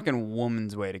 that's a fucking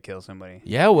woman's way to kill somebody.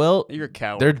 Yeah, well, You're a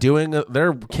coward.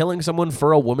 they're killing someone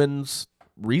for a woman's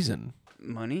reason.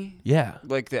 Money? Yeah.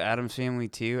 Like the Addams Family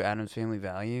 2, Addams Family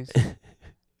Values?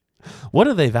 What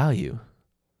do they value?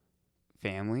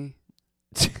 Family?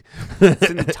 It's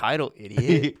in the title,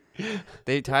 idiot.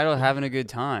 They title having a good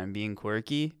time, being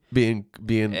quirky. Being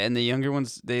And the younger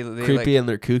ones, they creepy like, and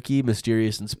they're kooky,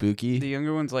 mysterious and spooky. the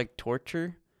younger ones like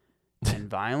torture and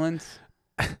violence,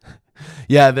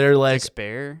 Yeah, they're like,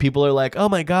 despair. people are like, oh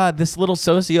my God, this little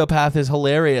sociopath is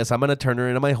hilarious. I'm going to turn her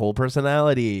into my whole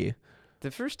personality. The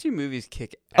first two movies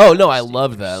kick ass. Oh, no, I dude.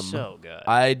 love They're them. So good.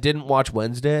 I didn't watch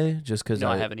Wednesday just because No,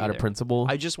 I haven't out of either. principle.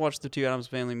 I just watched the two Addams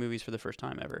Family movies for the first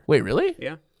time ever. Wait, really?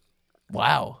 Yeah.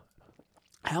 Wow.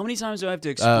 How many times do I have to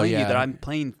explain to yeah. you that I'm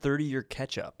playing 30-year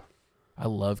catch-up? I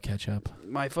love ketchup.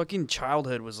 My fucking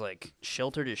childhood was like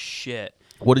sheltered as shit.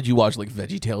 What did you watch, like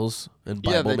VeggieTales and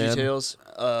Bible Man?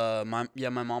 VeggieTales.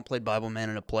 My mom played Bible Man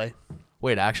in a play.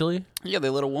 Wait, actually? Yeah, they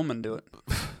let a woman do it.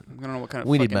 I don't know what kind of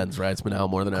We need men's rights now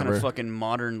more than kind ever. of fucking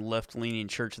modern left-leaning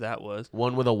church that was.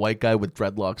 One with a white guy with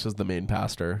dreadlocks as the main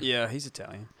pastor. Yeah, he's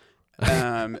Italian.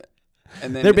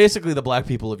 And then They're basically the black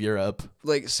people of Europe.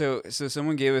 like so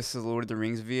someone gave us the Lord of the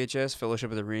Rings VHS,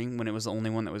 Fellowship of the Ring, when it was the only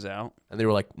one that was out. And they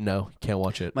were like, no, you can't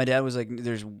watch it. My dad was like,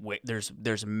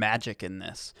 "There's magic in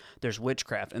this. There's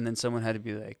witchcraft." And then someone had to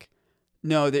be like,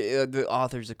 "No, the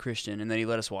author's a Christian." And then he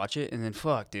let us watch it. And then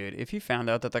fuck, dude, if he found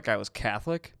out that guy was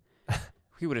Catholic,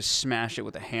 he would have smashed it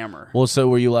with a hammer. Well, so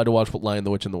were you allowed to watch Lion,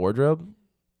 the Witch, and the Wardrobe?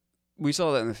 We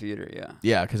saw that in the theater, yeah.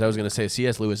 Yeah, because I was going to say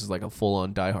C.S. Lewis is like a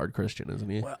full-on diehard Christian, isn't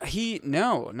he? Well,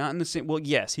 not in the same. Well,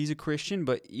 yes, he's a Christian,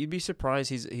 but you'd be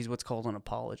surprised he's what's called an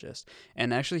apologist.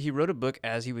 And actually, he wrote a book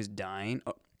as he was dying.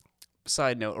 Oh,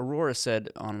 side note: Aurora said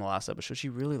on the last episode she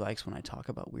really likes when I talk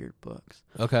about weird books.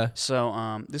 Okay.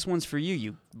 So, this one's for you,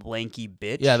 you blanky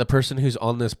bitch. Yeah, the person who's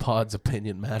on this pod's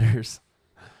opinion matters.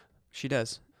 She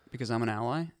does, because I'm an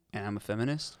ally and I'm a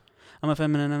feminist. I'm a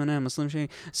feminine M&M, I'm a Slim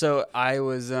Shady. So I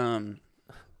was, I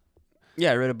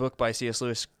read a book by C.S.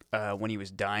 Lewis when he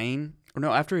was dying. Or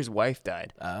no, after his wife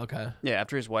died. Okay. Yeah,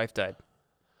 after his wife died.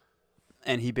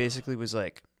 And he basically was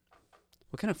like,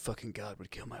 what kind of fucking God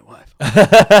would kill my wife?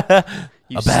 A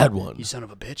bad one. You son of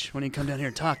a bitch. Why don't you come down here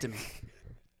and talk to me?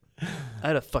 I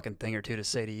had a fucking thing or two to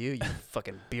say to you, you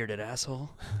fucking bearded asshole.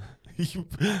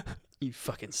 You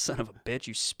fucking son of a bitch,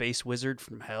 you space wizard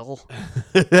from hell.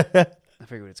 I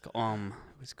forget what it's called.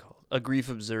 What's it called? A Grief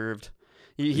Observed.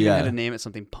 He had to name it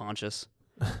something Pontius.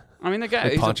 I mean, the guy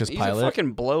Like Pontius he's Pilate? a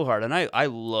fucking blowhard, and I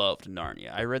loved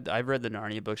Narnia. I've read the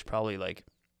Narnia books probably like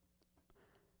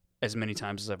as many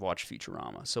times as I've watched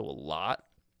Futurama, so a lot.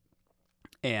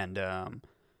 And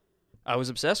I was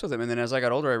obsessed with him. And then as I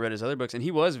got older, I read his other books, and he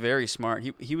was very smart.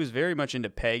 He was very much into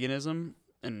paganism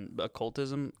and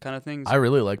occultism kind of things. I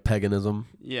really like paganism.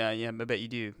 Yeah, I bet you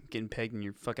do. Getting pegged in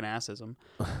your fucking assism.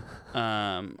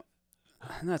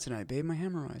 Not tonight, babe. My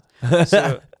hemorrhoids.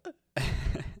 So,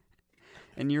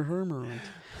 and your hemorrhoids.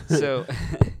 So,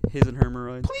 his and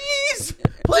hemorrhoids. Please!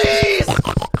 Please!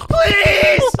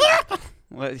 Please!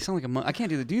 Well, you sound like a I can't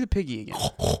do the piggy again.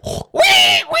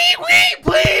 Wee!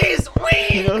 Please!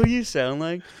 You know who you sound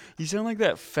like? You sound like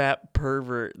that fat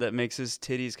pervert that makes his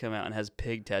titties come out and has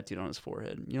pig tattooed on his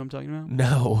forehead. You know what I'm talking about?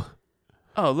 No.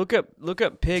 Oh, look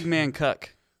up pig man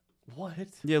cuck. What?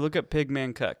 Yeah, look up pig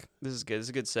man cuck. This is good. This is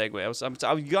a good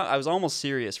segue. I was almost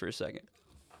serious for a second.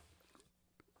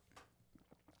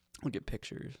 Look at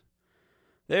pictures.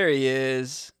 There he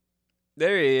is.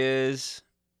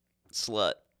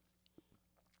 Slut.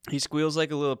 He squeals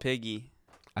like a little piggy.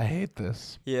 I hate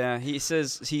this. Yeah, he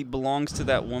says he belongs to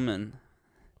that woman.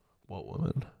 What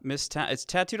woman? It's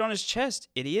tattooed on his chest,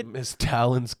 idiot. Miss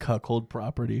Talon's cuckold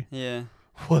property. Yeah.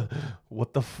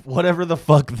 Whatever the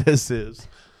fuck this is.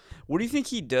 What do you think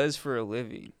he does for a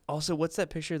living? Also, what's that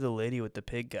picture of the lady with the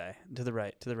pig guy? To the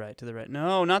right.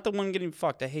 No, not the one getting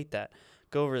fucked. I hate that.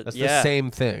 Go over it. That's the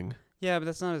same thing. Yeah, but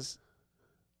that's not as...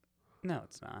 No,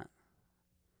 it's not.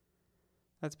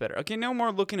 That's better. Okay, no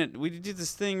more looking at... We did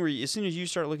this thing where as soon as you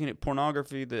start looking at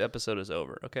pornography, the episode is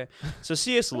over, okay? So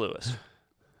C.S. Lewis.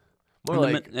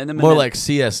 More like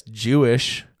C.S.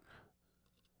 Jewish.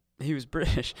 He was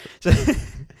British.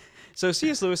 So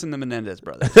C.S. Lewis and the Menendez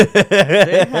brothers,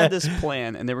 they had this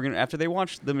plan, and they were gonna, after they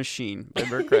watched The Machine by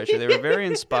Bert Kreischer, they were very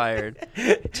inspired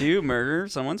to murder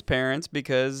someone's parents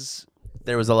because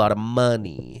there was a lot of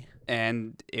money,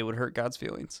 and it would hurt God's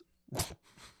feelings.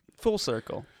 Full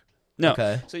circle. No.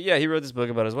 Okay. So yeah, he wrote this book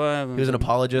about his wife. He was an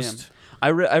apologist. Yeah.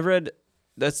 I read.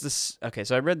 That's this. Okay,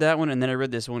 so I read that one, and then I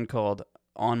read this one called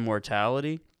On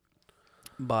Mortality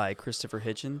by Christopher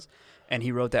Hitchens. And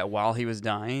he wrote that while he was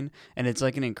dying, and it's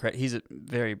like he's a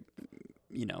very,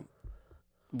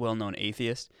 well-known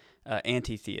atheist,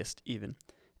 anti-theist even,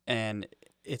 and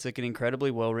it's like an incredibly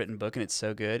well-written book, and it's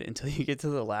so good until you get to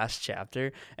the last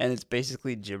chapter, and it's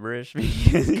basically gibberish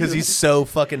because he's so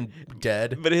fucking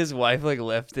dead. But his wife like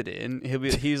left it in.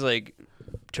 He's like,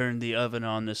 turned the oven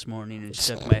on this morning and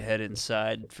stuck my head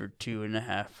inside for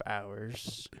 2.5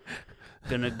 hours.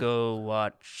 Gonna go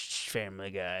watch Family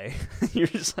Guy. You're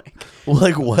just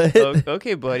like what?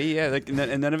 Okay, buddy. Yeah, like,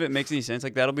 and none of it makes any sense.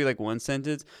 Like that'll be like one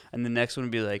sentence, and the next one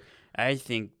would be like, I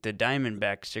think the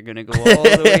Diamondbacks are gonna go all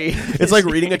the way. It's like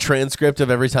reading a transcript of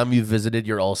every time you visited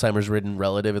your Alzheimer's-ridden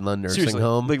relative in the nursing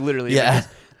home. Like literally. Yeah.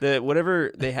 Like,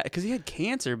 whatever they had, because he had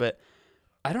cancer, but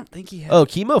I don't think he had. Oh,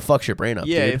 chemo fucks your brain up.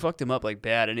 Yeah, dude. it fucked him up like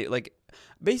bad, and it like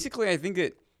basically I think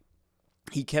that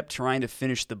he kept trying to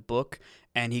finish the book,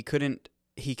 and he couldn't.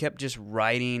 He kept just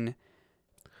writing.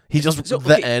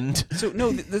 End. So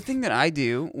no, the thing that I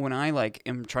do when I like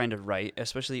am trying to write,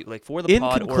 especially like for the in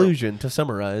pod, conclusion, to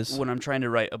summarize, when I'm trying to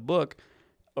write a book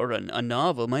or a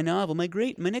novel, my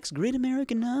next great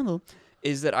American novel,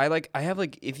 is that I have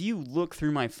like, if you look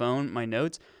through my phone, my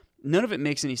notes, none of it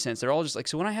makes any sense. They're all just like,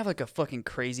 so when I have like a fucking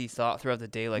crazy thought throughout the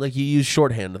day, like you use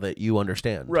shorthand that you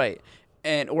understand, right?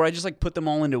 Or I just like put them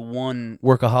all into one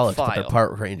workaholics, file. but they're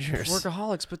park rangers.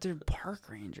 Workaholics, but they're park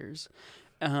rangers.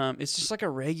 It's just like a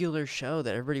regular show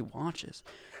that everybody watches,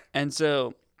 and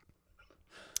so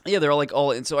yeah, they're all like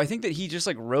all. And so I think that he just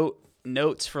like wrote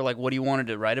notes for like what he wanted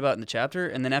to write about in the chapter,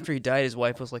 and then after he died, his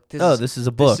wife was like, "This is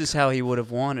a book. This is how he would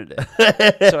have wanted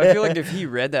it." So I feel like if he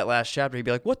read that last chapter, he'd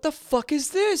be like, "What the fuck is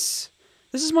this?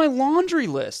 This is my laundry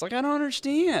list. Like I don't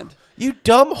understand." You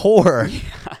dumb whore.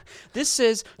 Yeah. This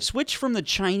says switch from the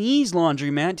Chinese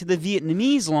laundromat to the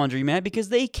Vietnamese laundromat because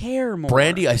they care more.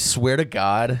 Brandy, I swear to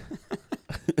God.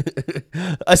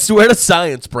 I swear to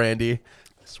science, Brandy.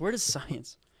 I swear to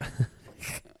science.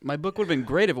 My book would have been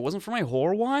great if it wasn't for my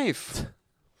whore wife.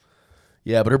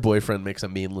 Yeah, but her boyfriend makes a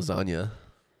mean lasagna.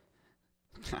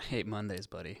 I hate Mondays,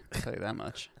 buddy. I'll tell you that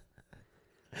much.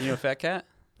 You know Fat Cat?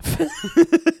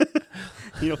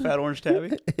 You know Fat Orange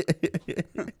Tabby? He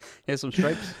has some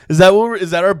stripes. Is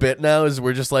that our bit now? Is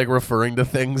we're just like referring to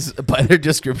things by their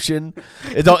description?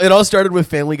 It all started with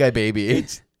Family Guy Baby.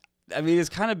 It's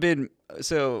kind of been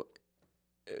so.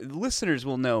 Listeners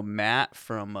will know Matt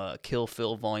from Kill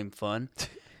Phil Volume Fun.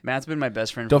 Matt's been my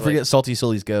best friend. Don't for forget Salty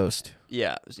Sully's ghost.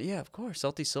 Yeah, of course.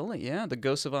 Salty Sully, yeah. The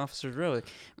ghost of Officers Row. Like,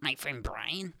 my friend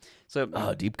Brian. So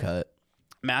Deep cut.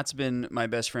 Matt's been my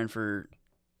best friend for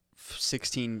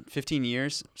 15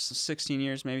 years, 16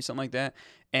 years, maybe something like that.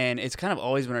 And it's kind of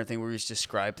always been our thing where we just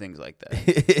describe things like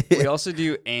that. We also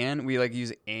do "and." We like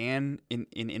use "and" in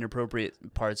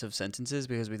inappropriate parts of sentences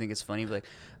because we think it's funny. Like,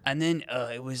 and then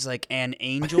it was like an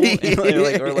angel,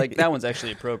 and, or like that one's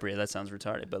actually appropriate. That sounds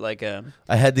retarded, but like I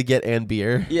had to get "and"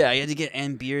 beer. Yeah, I had to get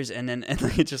 "and" beers, and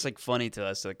like, it's just like funny to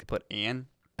us to like put "and."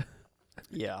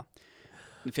 Yeah,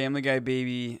 Family Guy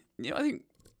baby. You know, I think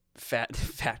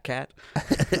fat cat.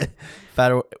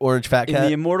 Orange fat cat. In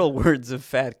the immortal words of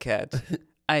Fat Cat.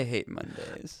 I hate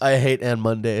Mondays. I hate and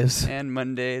Mondays. And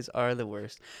Mondays are the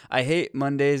worst. I hate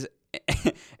Mondays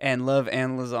and love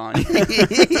and lasagna.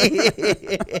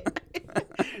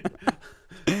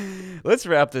 Let's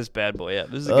wrap this bad boy up.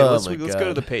 This is good. Let's go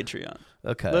to the Patreon.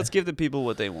 Okay. Let's give the people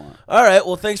what they want. All right.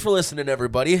 Well, thanks for listening,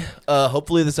 everybody.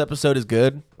 Hopefully this episode is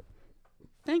good.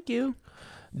 Thank you.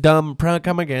 Dumb,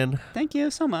 come again. Thank you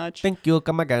so much. Thank you,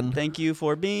 come again. Thank you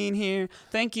for being here.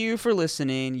 Thank you for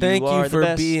listening. Thank you you for the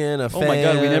best. being a fan. Oh my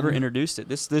God, we never introduced it.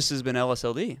 This has been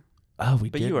LSLD. Oh, we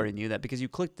did. But you already knew that because you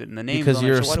clicked it and the name. Because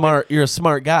you're smart. You're a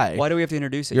smart guy. Why do we have to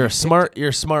introduce it? You're a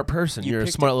smart person. You're a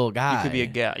smart little guy. You could be a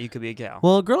gal. You could be a gal.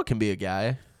 Well, a girl can be a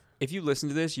guy. If you listen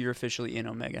to this, you're officially in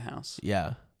Omega House.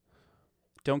 Yeah.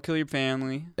 Don't kill your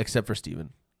family. Except for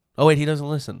Steven. Oh wait, he doesn't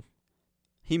listen.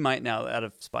 He might now, out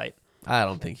of spite. I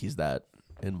don't think he's that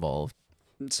involved.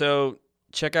 So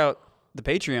check out the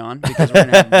Patreon because we're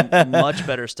gonna have much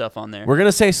better stuff on there. We're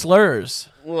gonna say slurs.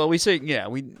 Well, we say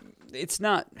it's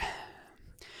not.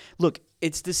 Look,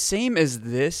 it's the same as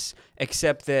this,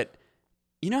 except that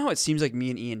you know how it seems like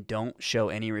me and Ian don't show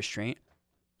any restraint.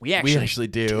 We actually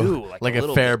do. Like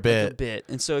a fair bit. Like a bit.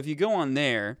 And so if you go on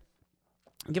there,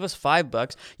 give us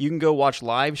 $5. You can go watch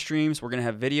live streams. We're gonna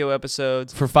have video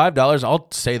episodes. For $5,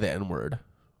 I'll say the N-word.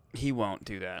 He won't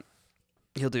do that.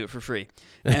 He'll do it for free.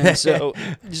 And so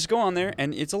just go on there,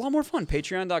 and it's a lot more fun.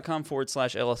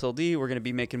 Patreon.com/LSLD. We're going to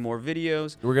be making more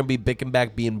videos. We're going to be bicking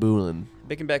back being Boolin.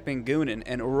 Bicking back being Goonin.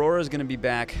 And Aurora's going to be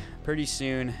back pretty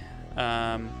soon.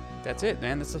 That's it,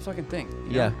 man. That's the fucking thing.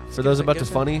 You know? For those about to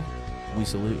funny, we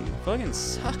salute you. Fucking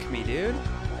suck me, dude.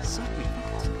 Suck me.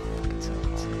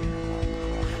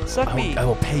 Suck me. I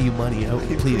will pay you money.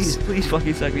 Please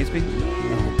fucking suck me.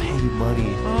 I will pay you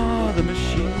money. Oh, the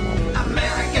machine.